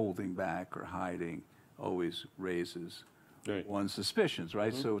holding back or hiding always raises one's suspicions,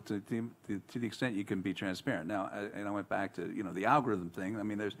 right? So to the extent you can be transparent. Now, and I went back to the algorithm thing. I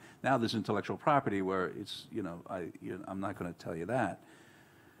mean, there's intellectual property where it's I'm not going to tell you that.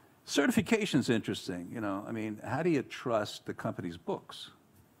 Certification's interesting. I mean, how do you trust the company's books?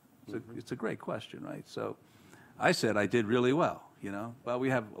 It's a great question, right? So, I said I did really well. But we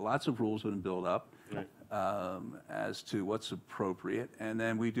have lots of rules that have been built up as to what's appropriate, and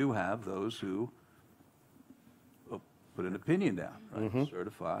then we do have those who put an opinion down, right?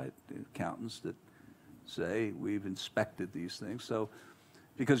 Certified accountants that say we've inspected these things. So,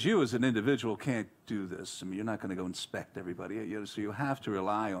 because you as an individual can't do this, I mean, you're not going to go inspect everybody. So you have to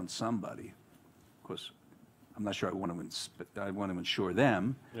rely on somebody. Of course, I'm not sure I want to insure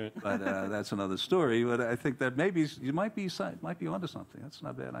them, but that's another story. But I think that maybe you might be onto something. That's not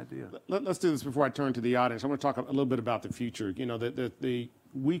a bad idea. Let's do this before I turn to the audience. I want to talk a little bit about the future.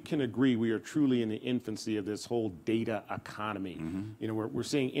 We can agree we are truly in the infancy of this whole data economy. We're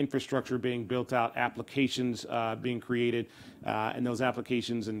seeing infrastructure being built out, applications being created, and those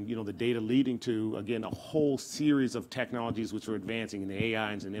applications and the data leading to, again, a whole series of technologies which are advancing in the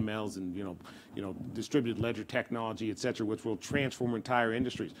AIs and MLs and distributed ledger technology, et cetera, which will transform entire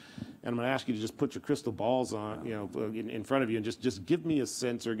industries. And I'm going to ask you to just put your crystal balls on, in front of you, and just give me a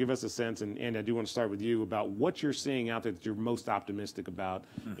sense, or give us a sense, and I do want to start with you, about what you're seeing out there that you're most optimistic about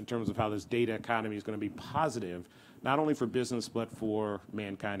in terms of how this data economy is going to be positive, not only for business, but for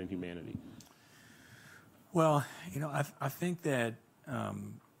mankind and humanity. Well, I think that,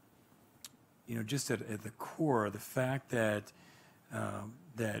 just at the core, the fact that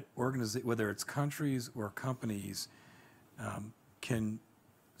whether it's countries or companies, can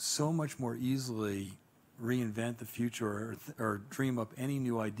so much more easily reinvent the future or dream up any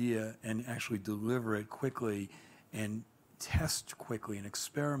new idea and actually deliver it quickly and test quickly and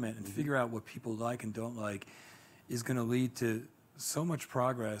experiment and figure out what people like and don't like, is going to lead to so much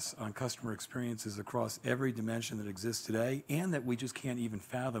progress on customer experiences across every dimension that exists today and that we just can't even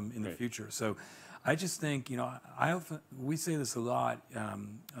fathom in the future. So I just think, we say this a lot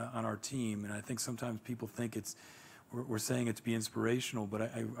on our team, and I think sometimes people think we're saying it to be inspirational, but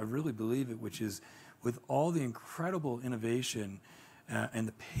I really believe it, which is with all the incredible innovation and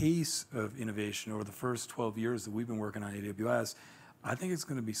the pace of innovation over the first 12 years that we've been working on AWS, I think it's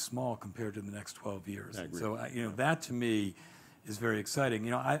going to be small compared to the next 12 years. So, that to me is very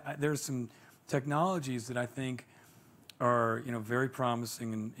exciting. There's some technologies that I think are, very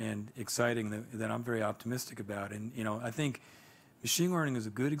promising and exciting that I'm very optimistic about. And, I think machine learning is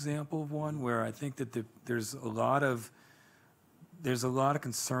a good example of one where I think that there's a lot of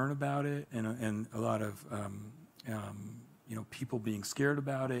concern about it and a lot of people being scared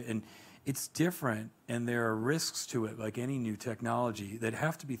about it, and it's different, and there are risks to it, like any new technology, that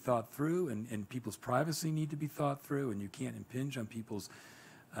have to be thought through, and people's privacy need to be thought through, and you can't impinge on people's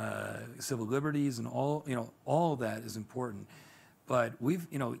civil liberties, and all of that is important. But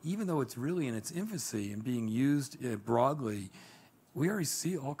even though it's really in its infancy and being used broadly, we already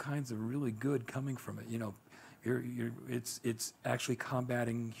see all kinds of really good coming from it. It's actually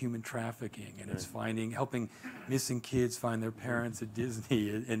combating human trafficking, and it's helping missing kids find their parents at Disney,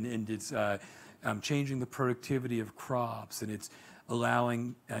 and it's changing the productivity of crops, and it's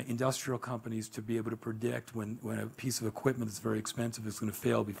allowing industrial companies to be able to predict when a piece of equipment that's very expensive is going to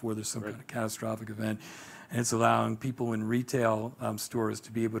fail before there's some kind of catastrophic event, and it's allowing people in retail stores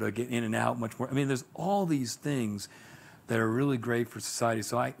to be able to get in and out much more. I mean, there's all these things that are really great for society.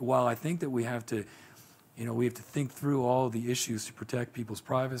 So while I think that we have to think through all the issues to protect people's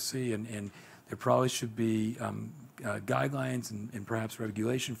privacy, and there probably should be guidelines and perhaps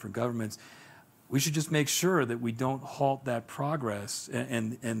regulation for governments, we should just make sure that we don't halt that progress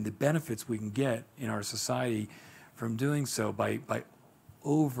and the benefits we can get in our society from doing so by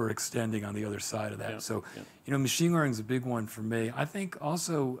overextending on the other side of that. Machine learning is a big one for me. I think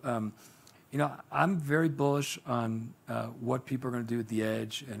also, I'm very bullish on what people are going to do at the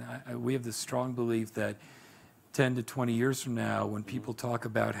edge, and we have this strong belief that 10 to 20 years from now, when people talk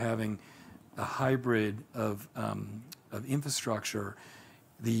about having a hybrid of infrastructure,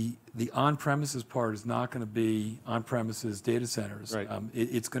 the on-premises part is not going to be on-premises data centers. Right.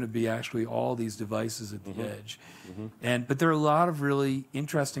 It's going to be actually all these devices at the edge. But there are a lot of really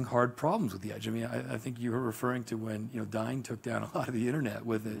interesting hard problems with the edge. I mean, I think you were referring to when Dyn took down a lot of the internet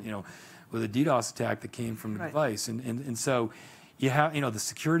with with a DDoS attack that came from the device, and so you have the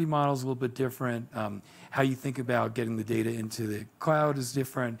security model is a little bit different. How you think about getting the data into the cloud is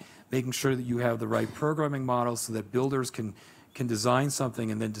different. Making sure that you have the right programming model so that builders can design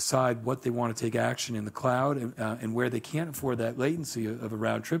something and then decide what they want to take action in the cloud and where they can't afford that latency of a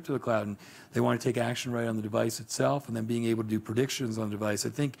round trip to the cloud, and they want to take action right on the device itself, and then being able to do predictions on the device. I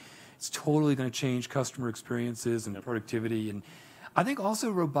think it's totally going to change customer experiences and productivity. And I think also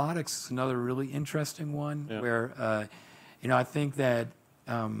robotics is another really interesting one where, I think that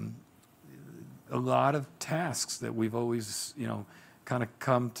a lot of tasks that we've always, kind of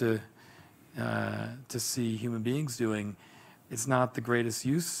come to see human beings doing, it's not the greatest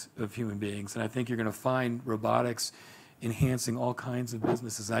use of human beings. And I think you're going to find robotics enhancing all kinds of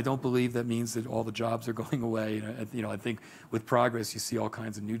businesses. And I don't believe that means that all the jobs are going away. I think with progress, you see all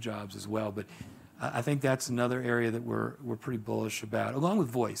kinds of new jobs as well. But I think that's another area that we're pretty bullish about, along with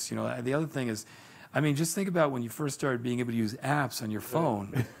voice. The other thing is, just think about when you first started being able to use apps on your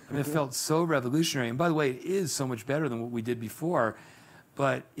phone. It felt so revolutionary. And by the way, it is so much better than what we did before.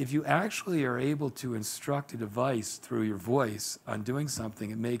 But if you actually are able to instruct a device through your voice on doing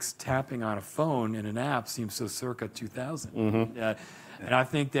something, it makes tapping on a phone in an app seem so circa 2000. And I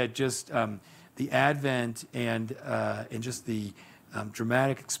think that just the advent and just the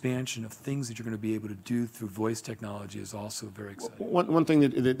dramatic expansion of things that you're going to be able to do through voice technology is also very exciting. One thing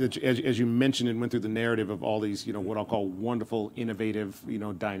that as you mentioned and went through the narrative of all these, what I'll call wonderful, innovative,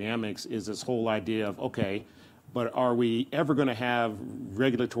 dynamics, is this whole idea of, okay, but are we ever going to have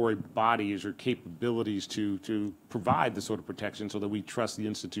regulatory bodies or capabilities to provide the sort of protection so that we trust the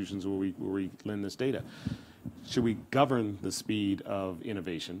institutions where we lend this data? Should we govern the speed of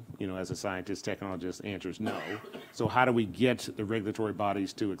innovation? As a scientist, technologist, answer is no. So how do we get the regulatory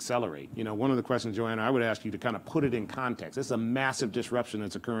bodies to accelerate? One of the questions, Joanna, I would ask you to kind of put it in context. This is a massive disruption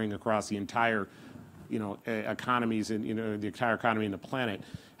that's occurring across the entire economies and the entire economy and the planet.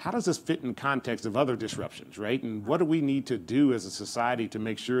 How does this fit in context of other disruptions, right? And what do we need to do as a society to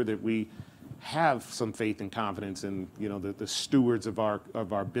make sure that we have some faith and confidence in the stewards of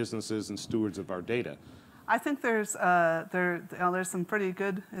our businesses and stewards of our data? I think there's some pretty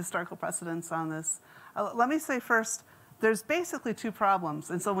good historical precedents on this. Let me say first, there's basically two problems.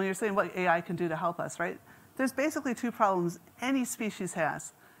 And so when you're saying what AI can do to help us, right? There's basically two problems any species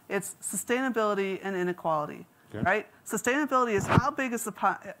has. It's sustainability and inequality, right? Sustainability is how big is the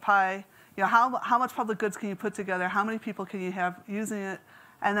pie, how much public goods can you put together, how many people can you have using it,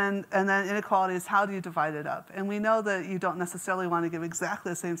 and then inequality is how do you divide it up. And we know that you don't necessarily want to give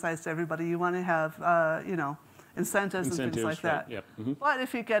exactly the same size to everybody. You want to have, incentives and things like that. Yep. But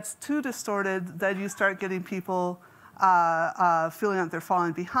if it gets too distorted, then you start getting people feeling that they're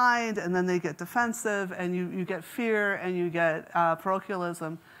falling behind, and then they get defensive, and you get fear, and you get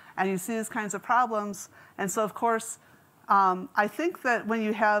parochialism, and you see these kinds of problems. And so, of course, I think that when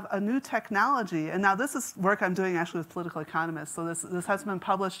you have a new technology, and now this is work I'm doing actually with political economists, so this hasn't been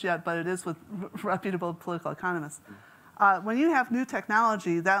published yet, but it is with reputable political economists. When you have new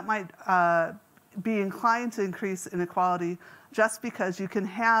technology, that might be inclined to increase inequality just because you can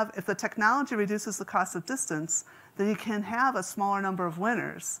have, if the technology reduces the cost of distance, then you can have a smaller number of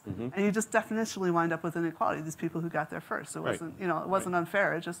winners, and you just definitionally wind up with inequality. These people who got there first, it wasn't, it wasn't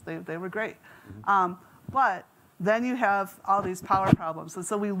unfair. It just they were great, but then you have all these power problems, and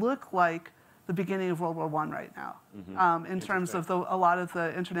so we look like the beginning of World War I right now, in terms of a lot of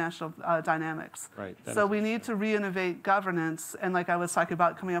the international dynamics. Right. So we need to re-innovate governance, and like I was talking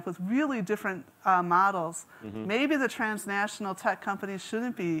about, coming up with really different models. Maybe the transnational tech companies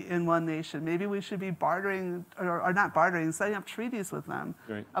shouldn't be in one nation. Maybe we should be bartering, or not bartering, setting up treaties with them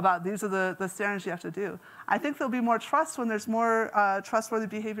about these are the standards you have to do. I think there'll be more trust when there's more trustworthy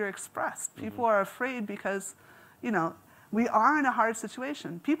behavior expressed. People are afraid because, we are in a hard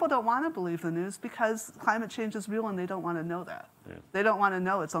situation. People don't want to believe the news because climate change is real and they don't want to know that. They don't want to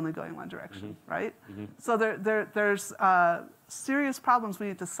know it's only going one direction, right? So there's serious problems we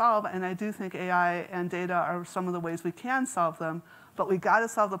need to solve, and I do think AI and data are some of the ways we can solve them, but we got to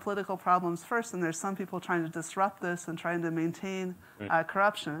solve the political problems first, and there's some people trying to disrupt this and trying to maintain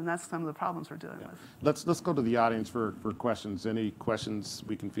corruption, and that's some of the problems we're dealing with. Let's go to the audience for questions. Any questions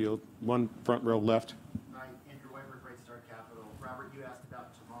we can field? One front row left.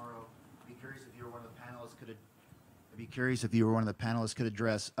 be curious if you were one of the panelists could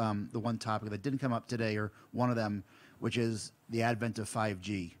address the one topic that didn't come up today, or one of them, which is the advent of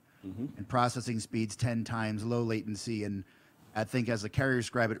 5G and processing speeds 10 times, low latency, and I think as the carriers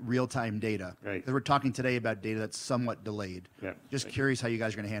describe it, real-time data. Right. We're talking today about data that's somewhat delayed. Yeah. Just curious how you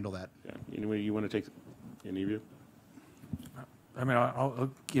guys are going to handle that. Yeah. Anyway, you want to take any of you? I mean, I'll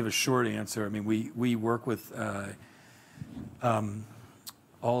give a short answer. I mean, we work with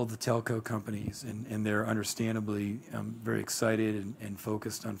all of the telco companies, and they're understandably very excited and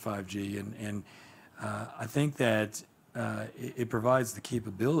focused on 5G. And I think that it provides the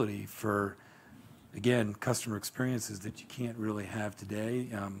capability for, again, customer experiences that you can't really have today.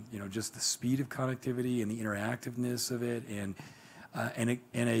 You know, just the speed of connectivity and the interactiveness of it, and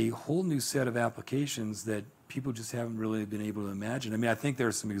a whole new set of applications that people just haven't really been able to imagine. I mean, I think there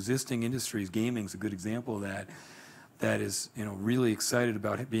are some existing industries, gaming's a good example of that, that is, you know, really excited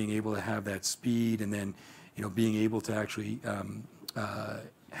about being able to have that speed, and then, you know, being able to actually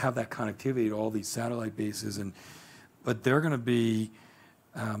have that connectivity to all these satellite bases. But they're going to be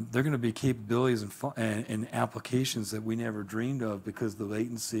capabilities and applications that we never dreamed of, because the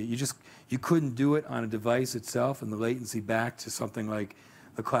latency, you couldn't do it on a device itself, and the latency back to something like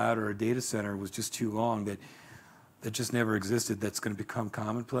the cloud or a data center was just too long, that just never existed. That's going to become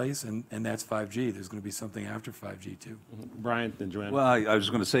commonplace, and that's 5G. There's going to be something after 5G too. Brian, then Joanna. Well, I was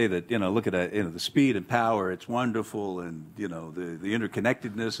going to say that, you know, look at you know, the speed and power. It's wonderful, and you know, the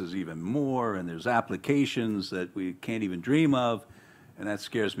interconnectedness is even more, and there's applications that we can't even dream of. And that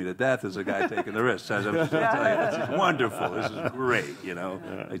scares me to death as a guy taking the risks. As I was going to tell you, this is wonderful. This is great, you know.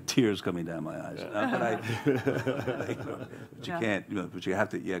 Like tears coming down my eyes. But you can't, you know, but you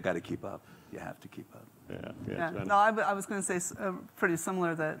got to keep up. You have to keep up. Yeah. No, I was going to say pretty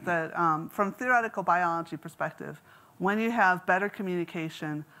similar, that from theoretical biology perspective, when you have better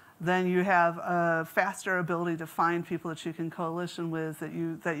communication, then you have a faster ability to find people that you can coalition with, that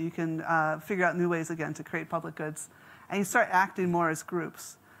you can figure out new ways, again, to create public goods. And you start acting more as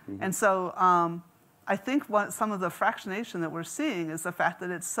groups. And so I think some of the fractionation that we're seeing is the fact that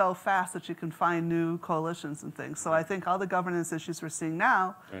it's so fast that you can find new coalitions and things. So I think all the governance issues we're seeing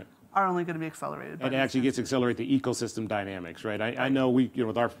now are only going to be accelerated. And it actually gets to accelerate the ecosystem dynamics, right? I know we, you know,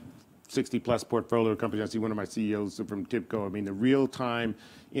 with our 60-plus portfolio companies, I see one of my CEOs from TIBCO. I mean, the real-time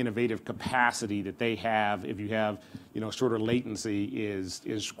innovative capacity that they have, if you have, you know, shorter latency,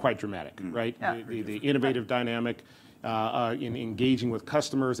 is quite dramatic, right? Yeah. The innovative dynamic in engaging with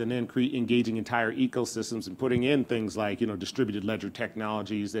customers, and then engaging entire ecosystems and putting in things like, you know, distributed ledger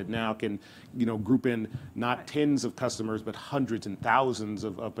technologies that now can, you know, group in not tens of customers, but hundreds and thousands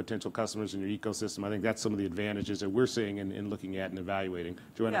of potential customers in your ecosystem. I think that's some of the advantages that we're seeing in looking at and evaluating.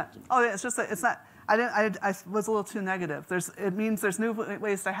 Joanna? Yeah. Oh, yeah, it's just that it's not. I was a little too negative. It means there's new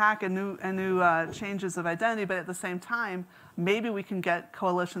ways to hack and new changes of identity, but at the same time, maybe we can get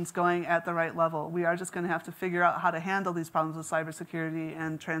coalitions going at the right level. We are just going to have to figure out how to handle these problems with cybersecurity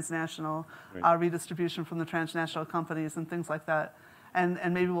and transnational redistribution from the transnational companies and things like that.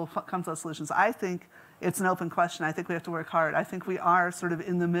 And maybe we'll come to those solutions. I think it's an open question. I think we have to work hard. I think we are sort of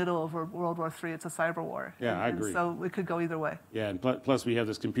in the middle of World War III. It's a cyber war. Yeah, I agree. So it could go either way. Yeah, and plus we have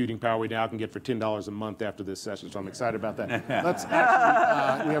this computing power we now can get for $10 a month after this session, so I'm excited about that. Let's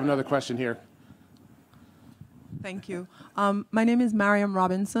actually, we have another question here. Thank you. My name is Mariam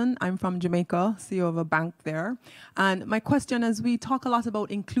Robinson. I'm from Jamaica, CEO of a bank there. And my question is, we talk a lot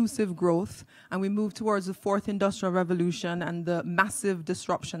about inclusive growth, and we move towards the fourth industrial revolution and the massive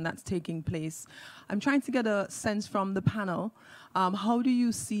disruption that's taking place. I'm trying to get a sense from the panel. How do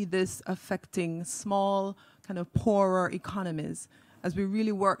you see this affecting small, kind of poorer economies as we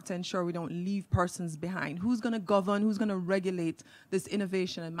really work to ensure we don't leave persons behind? Who's going to govern? Who's going to regulate this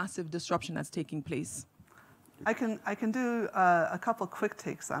innovation and massive disruption that's taking place? I can do a couple quick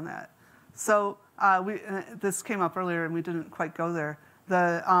takes on that. So this came up earlier, and we didn't quite go there.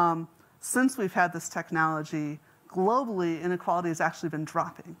 Since we've had this technology, globally, inequality has actually been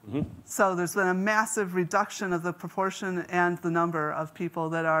dropping. So there's been a massive reduction of the proportion and the number of people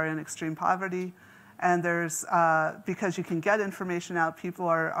that are in extreme poverty. And there's, because you can get information out, people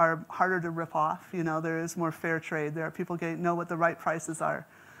are harder to rip off. You know, there is more fair trade. There are people know what the right prices are.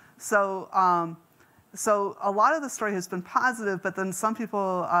 So a lot of the story has been positive, but then some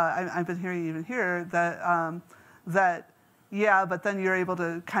people, I've been hearing even here, that yeah, but then you're able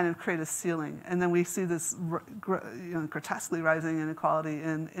to kind of create a ceiling. And then we see this grotesquely rising inequality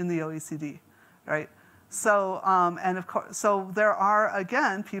in the OECD, right? So, and of course, so there are,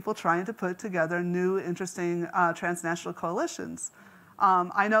 again, people trying to put together new, interesting transnational coalitions.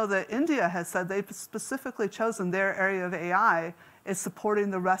 I know that India has said they've specifically chosen their area of AI is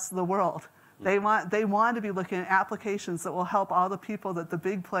supporting the rest of the world They want to be looking at applications that will help all the people that the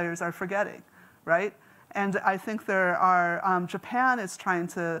big players are forgetting, right? And I think there are, Japan is trying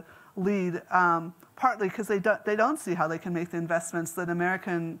to lead, partly because they don't see how they can make the investments that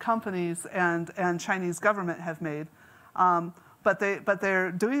American companies and Chinese government have made. But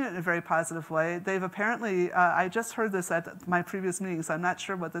they're doing it in a very positive way. They've apparently, I just heard this at my previous meeting, so I'm not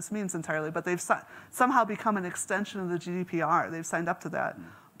sure what this means entirely, but they've somehow become an extension of the GDPR. They've signed up to that.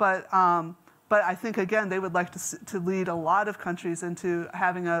 But I think, again, they would like to lead a lot of countries into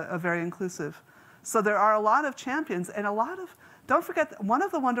having a very inclusive. So there are a lot of champions and a lot of, don't forget, one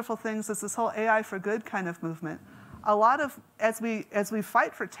of the wonderful things is this whole AI for good kind of movement. A lot of, as we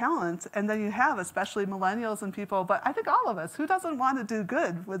fight for talent, and then you have especially millennials and people, but I think all of us, who doesn't want to do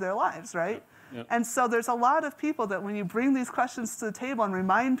good with their lives, right? Yep. And so there's a lot of people that when you bring these questions to the table and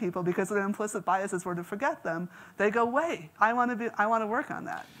remind people, because their implicit biases were to forget them, they go, wait, I want to work on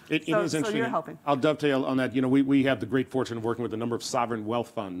that. It is interesting. So you're helping. I'll dovetail on that. You know, we have the great fortune of working with a number of sovereign wealth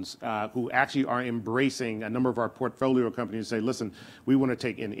funds who actually are embracing a number of our portfolio companies to say, listen, we want to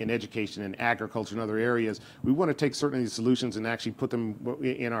take in education and agriculture and other areas, we want to take certain of these solutions and actually put them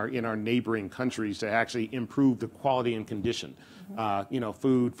in our neighboring countries to actually improve the quality and condition. You know,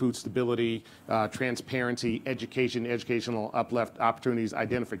 food stability, transparency, education, educational uplift opportunities,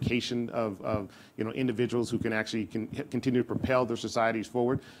 identification of you know, individuals who can actually continue to propel their societies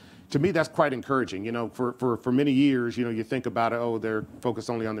forward. To me, that's quite encouraging. You know, for many years, you know, you think about it, oh, they're focused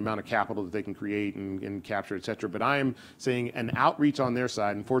only on the amount of capital that they can create and capture, et cetera. But I am seeing an outreach on their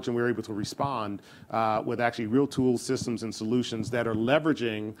side, and fortunately, we're able to respond with actually real tools, systems, and solutions that are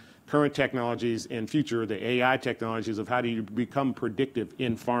leveraging current technologies and future, the AI technologies of how do you become predictive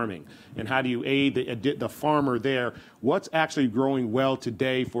in farming and how do you aid the farmer there. What's actually growing well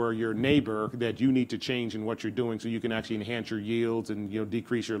today for your neighbor that you need to change in what you're doing so you can actually enhance your yields and, you know,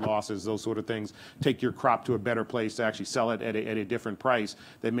 decrease your losses, those sort of things. Take your crop to a better place to actually sell it at a different price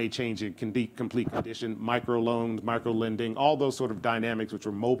that may change in complete condition. Micro loans, micro lending, all those sort of dynamics which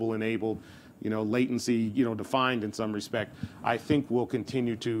are mobile enabled, you know, latency, you know, defined in some respect, I think will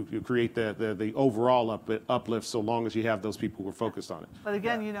continue to create the overall uplift so long as you have those people who are focused on it. But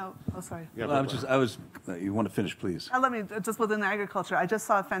again, you know, oh, sorry. Yeah, well, you want to finish, please? Let me, just within agriculture, I just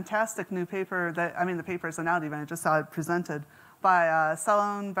saw a fantastic new paper that, I mean, the paper isn't out even, I just saw it presented by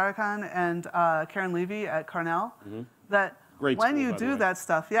Salon Barakan and Karen Levy at Cornell. That Great when school, you by the do way. that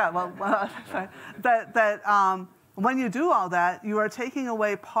stuff, yeah, when you do all that, you are taking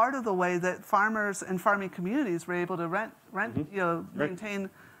away part of the way that farmers and farming communities were able to you know,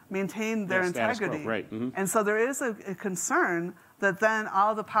 maintain their integrity. Right. And so there is a concern that then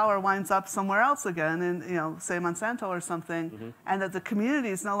all the power winds up somewhere else again, in, you know, say Monsanto or something, and that the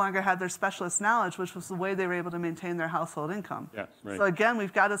communities no longer had their specialist knowledge, which was the way they were able to maintain their household income. Yeah, right. So again,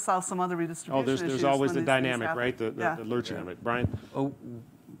 we've got to solve some other redistribution issues. There's always when the these things dynamic, happen. right? The lurching of it. Brian? Oh,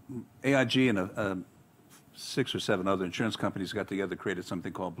 AIG and 6 or 7 other insurance companies got together, created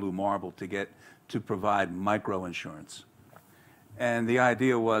something called Blue Marble to provide micro insurance. And the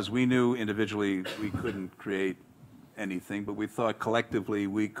idea was we knew individually we couldn't create anything, but we thought collectively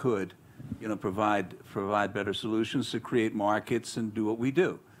we could, you know, provide better solutions to create markets and do what we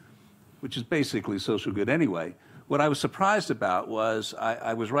do, which is basically social good anyway. What I was surprised about was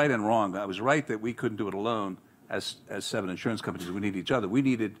I was right and wrong. I was right that we couldn't do it alone as 7 insurance companies. We need each other. We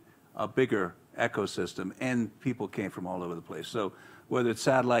needed a bigger ecosystem, and people came from all over the place. So whether it's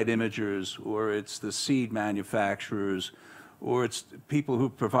satellite imagers or it's the seed manufacturers or it's people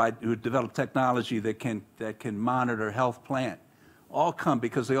who develop technology that can monitor health plant, all come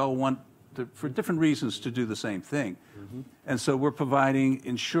because they all want to, for different reasons, to do the same thing. And so we're providing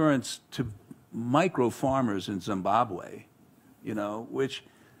insurance to micro farmers in Zimbabwe, you know,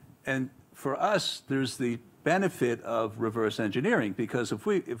 and for us, there's the benefit of reverse engineering, because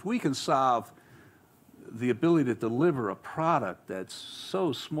if we can solve the ability to deliver a product that's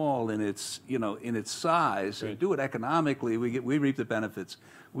so small in its, you know, in its size, and do it economically, we reap the benefits.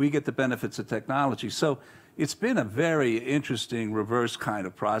 We get the benefits of technology. So it's been a very interesting reverse kind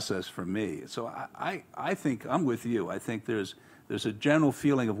of process for me. So I think I'm with you. I think there's a general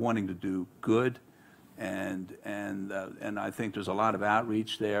feeling of wanting to do good, and I think there's a lot of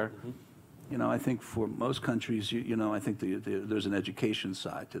outreach there. You know, I think for most countries, you know, I think there's an education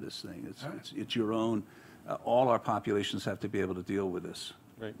side to this thing. It's your own. All our populations have to be able to deal with this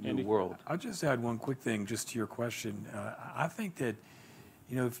new world. I'll just add one quick thing, just to your question. I think that,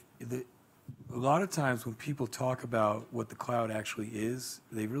 you know, a lot of times when people talk about what the cloud actually is,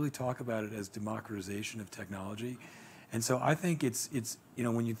 they really talk about it as democratization of technology. And so I think it's you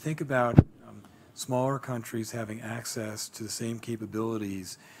know, when you think about smaller countries having access to the same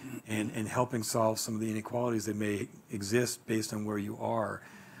capabilities and helping solve some of the inequalities that may exist based on where you are,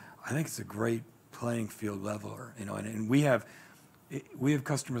 I think it's a great playing field leveler. And we have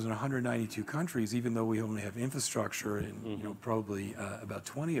customers in 192 countries, even though we only have infrastructure in probably about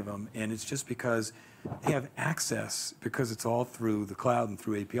 20 of them. And it's just because they have access, because it's all through the cloud and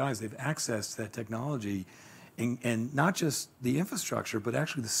through APIs, they have access to that technology, and not just the infrastructure, but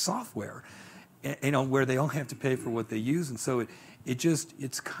actually the software, where they only have to pay for what they use. And so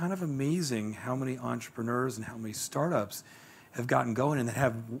it's kind of amazing how many entrepreneurs and how many startups have gotten going and that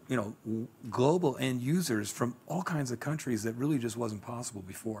have global end users from all kinds of countries that really just wasn't possible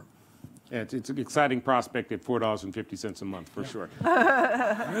before. Yeah, it's an exciting prospect at $4.50 a month, for sure.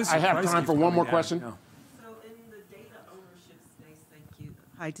 I have time for one more question. So in the data ownership space, thank you.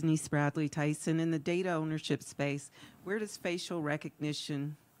 Hi, Denise Bradley Tyson. In the data ownership space, where does facial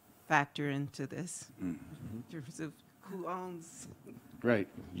recognition factor into this? In terms of who owns? Right,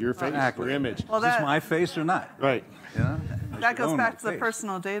 your face, your image. Well, Is this my face or not? Right. that goes back to the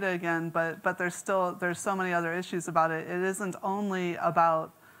personal data again, but there's so many other issues about it. It isn't only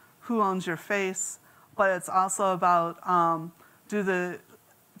about who owns your face, but it's also about do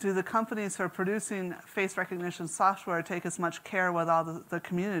the companies who are producing face recognition software take as much care with all the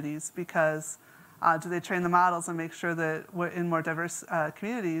communities, because do they train the models and make sure that we're in more diverse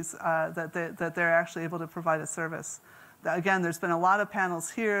communities that they're actually able to provide a service. Again, there's been a lot of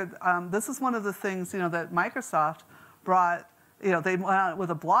panels here. This is one of the things that Microsoft brought. They went out with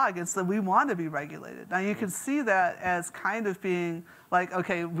a blog. It's that we want to be regulated. Now you can see that as kind of being like,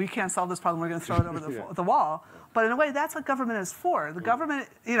 okay, we can't solve this problem. We're going to throw it over the wall. But in a way, that's what government is for. The government,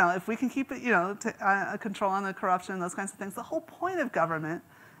 if we can keep it, control on the corruption, those kinds of things. The whole point of government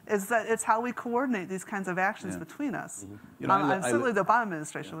is that it's how we coordinate these kinds of actions between us. And certainly the Obama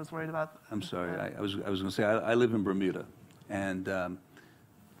administration was worried about. I'm sorry. I was going to say I live in Bermuda, and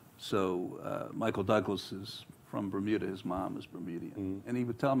so Michael Douglas is from Bermuda. His mom is Bermudian, and he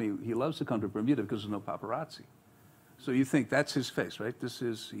would tell me he loves to come to Bermuda because there's no paparazzi. So you think that's his face, right? This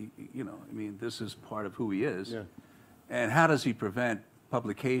is, this is part of who he is. Yeah. And how does he prevent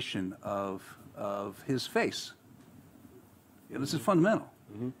publication of his face? This is fundamental.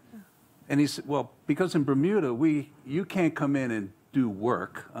 And he said, well, because in Bermuda, you can't come in and do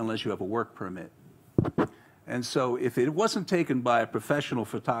work unless you have a work permit. And so if it wasn't taken by a professional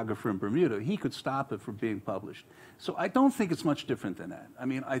photographer in Bermuda, he could stop it from being published. So I don't think it's much different than that. I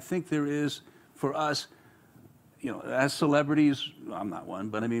mean, I think there is, for us, as celebrities, I'm not one,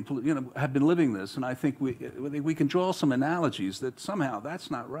 but I mean, have been living this, and I think we can draw some analogies that somehow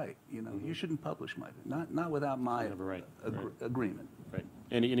that's not right. You shouldn't publish my, not without my agreement. Right.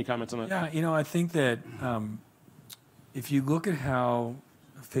 Any comments on that? Yeah, I think that if you look at how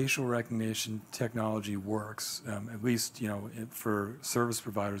facial recognition technology works, at least for service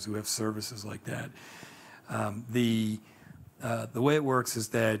providers who have services like that, the way it works is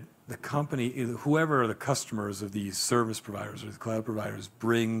that the company, whoever are the customers of these service providers or the cloud providers,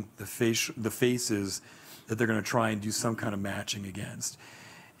 bring the faces that they're going to try and do some kind of matching against.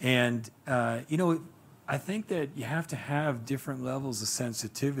 And I think that you have to have different levels of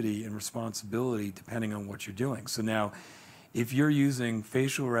sensitivity and responsibility depending on what you're doing. So now, if you're using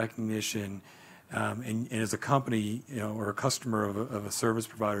facial recognition and as a company, or a customer of a service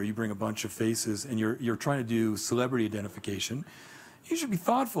provider, you bring a bunch of faces and you're trying to do celebrity identification, you should be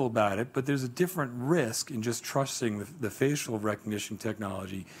thoughtful about it, but there's a different risk in just trusting the facial recognition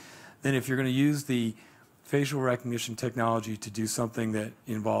technology than if you're going to use the facial recognition technology to do something that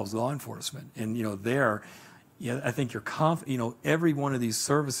involves law enforcement. And I think you're every one of these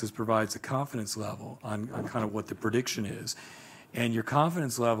services provides a confidence level on kind of what the prediction is. And your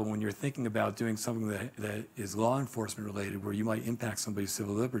confidence level when you're thinking about doing something that is law enforcement related, where you might impact somebody's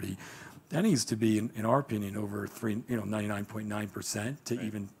civil liberty, that needs to be, in our opinion, over 99.9% to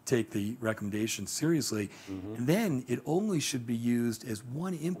even take the recommendation seriously. And then it only should be used as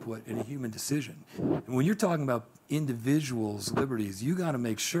one input in a human decision. And when you're talking about individuals' liberties, you got to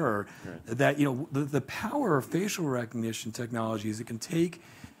make sure that the power of facial recognition technology is it can take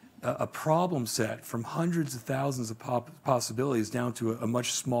a problem set from hundreds of thousands of possibilities down to a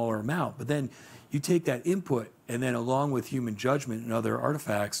much smaller amount. But then you take that input, and then along with human judgment and other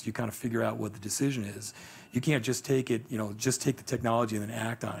artifacts, you kind of figure out what the decision is. You can't just take it, just take the technology and then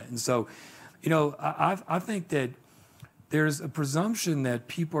act on it. And so, I think that there's a presumption that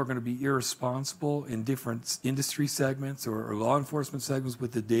people are going to be irresponsible in different industry segments or law enforcement segments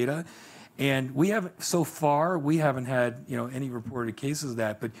with the data. And we haven't had, any reported cases of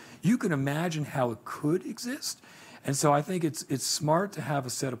that, but you can imagine how it could exist. And so I think it's smart to have a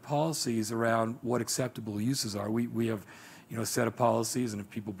set of policies around what acceptable uses are. We have, a set of policies, and if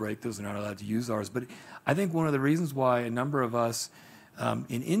people break those, they're not allowed to use ours. But I think one of the reasons why a number of us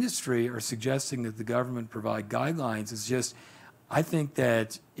in industry are suggesting that the government provide guidelines is just, I think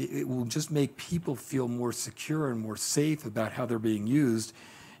that it will just make people feel more secure and more safe about how they're being used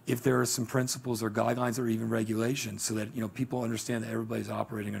if there are some principles or guidelines or even regulations so that people understand that everybody's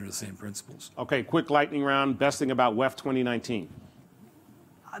operating under the same principles. Okay, quick lightning round. Best thing about WEF 2019.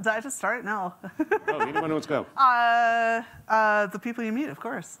 Did I just start? No. Oh, anyone wants to go? The people you meet, of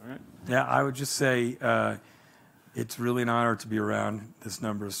course. All right. Yeah, I would just say it's really an honor to be around this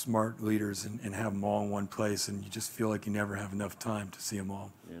number of smart leaders and have them all in one place, and you just feel like you never have enough time to see them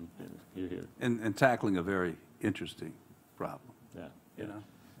all. Here. And tackling a very interesting problem. Yeah.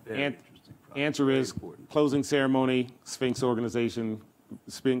 Very interesting problem. Answer Very is important. closing ceremony, Sphinx organization,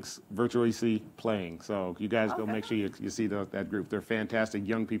 Sphinx Virtual EC playing. So you guys go make sure you see that group. They're fantastic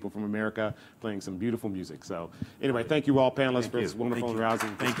young people from America playing some beautiful music. So anyway, thank you all panelists for this wonderful and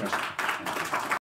rousing discussion.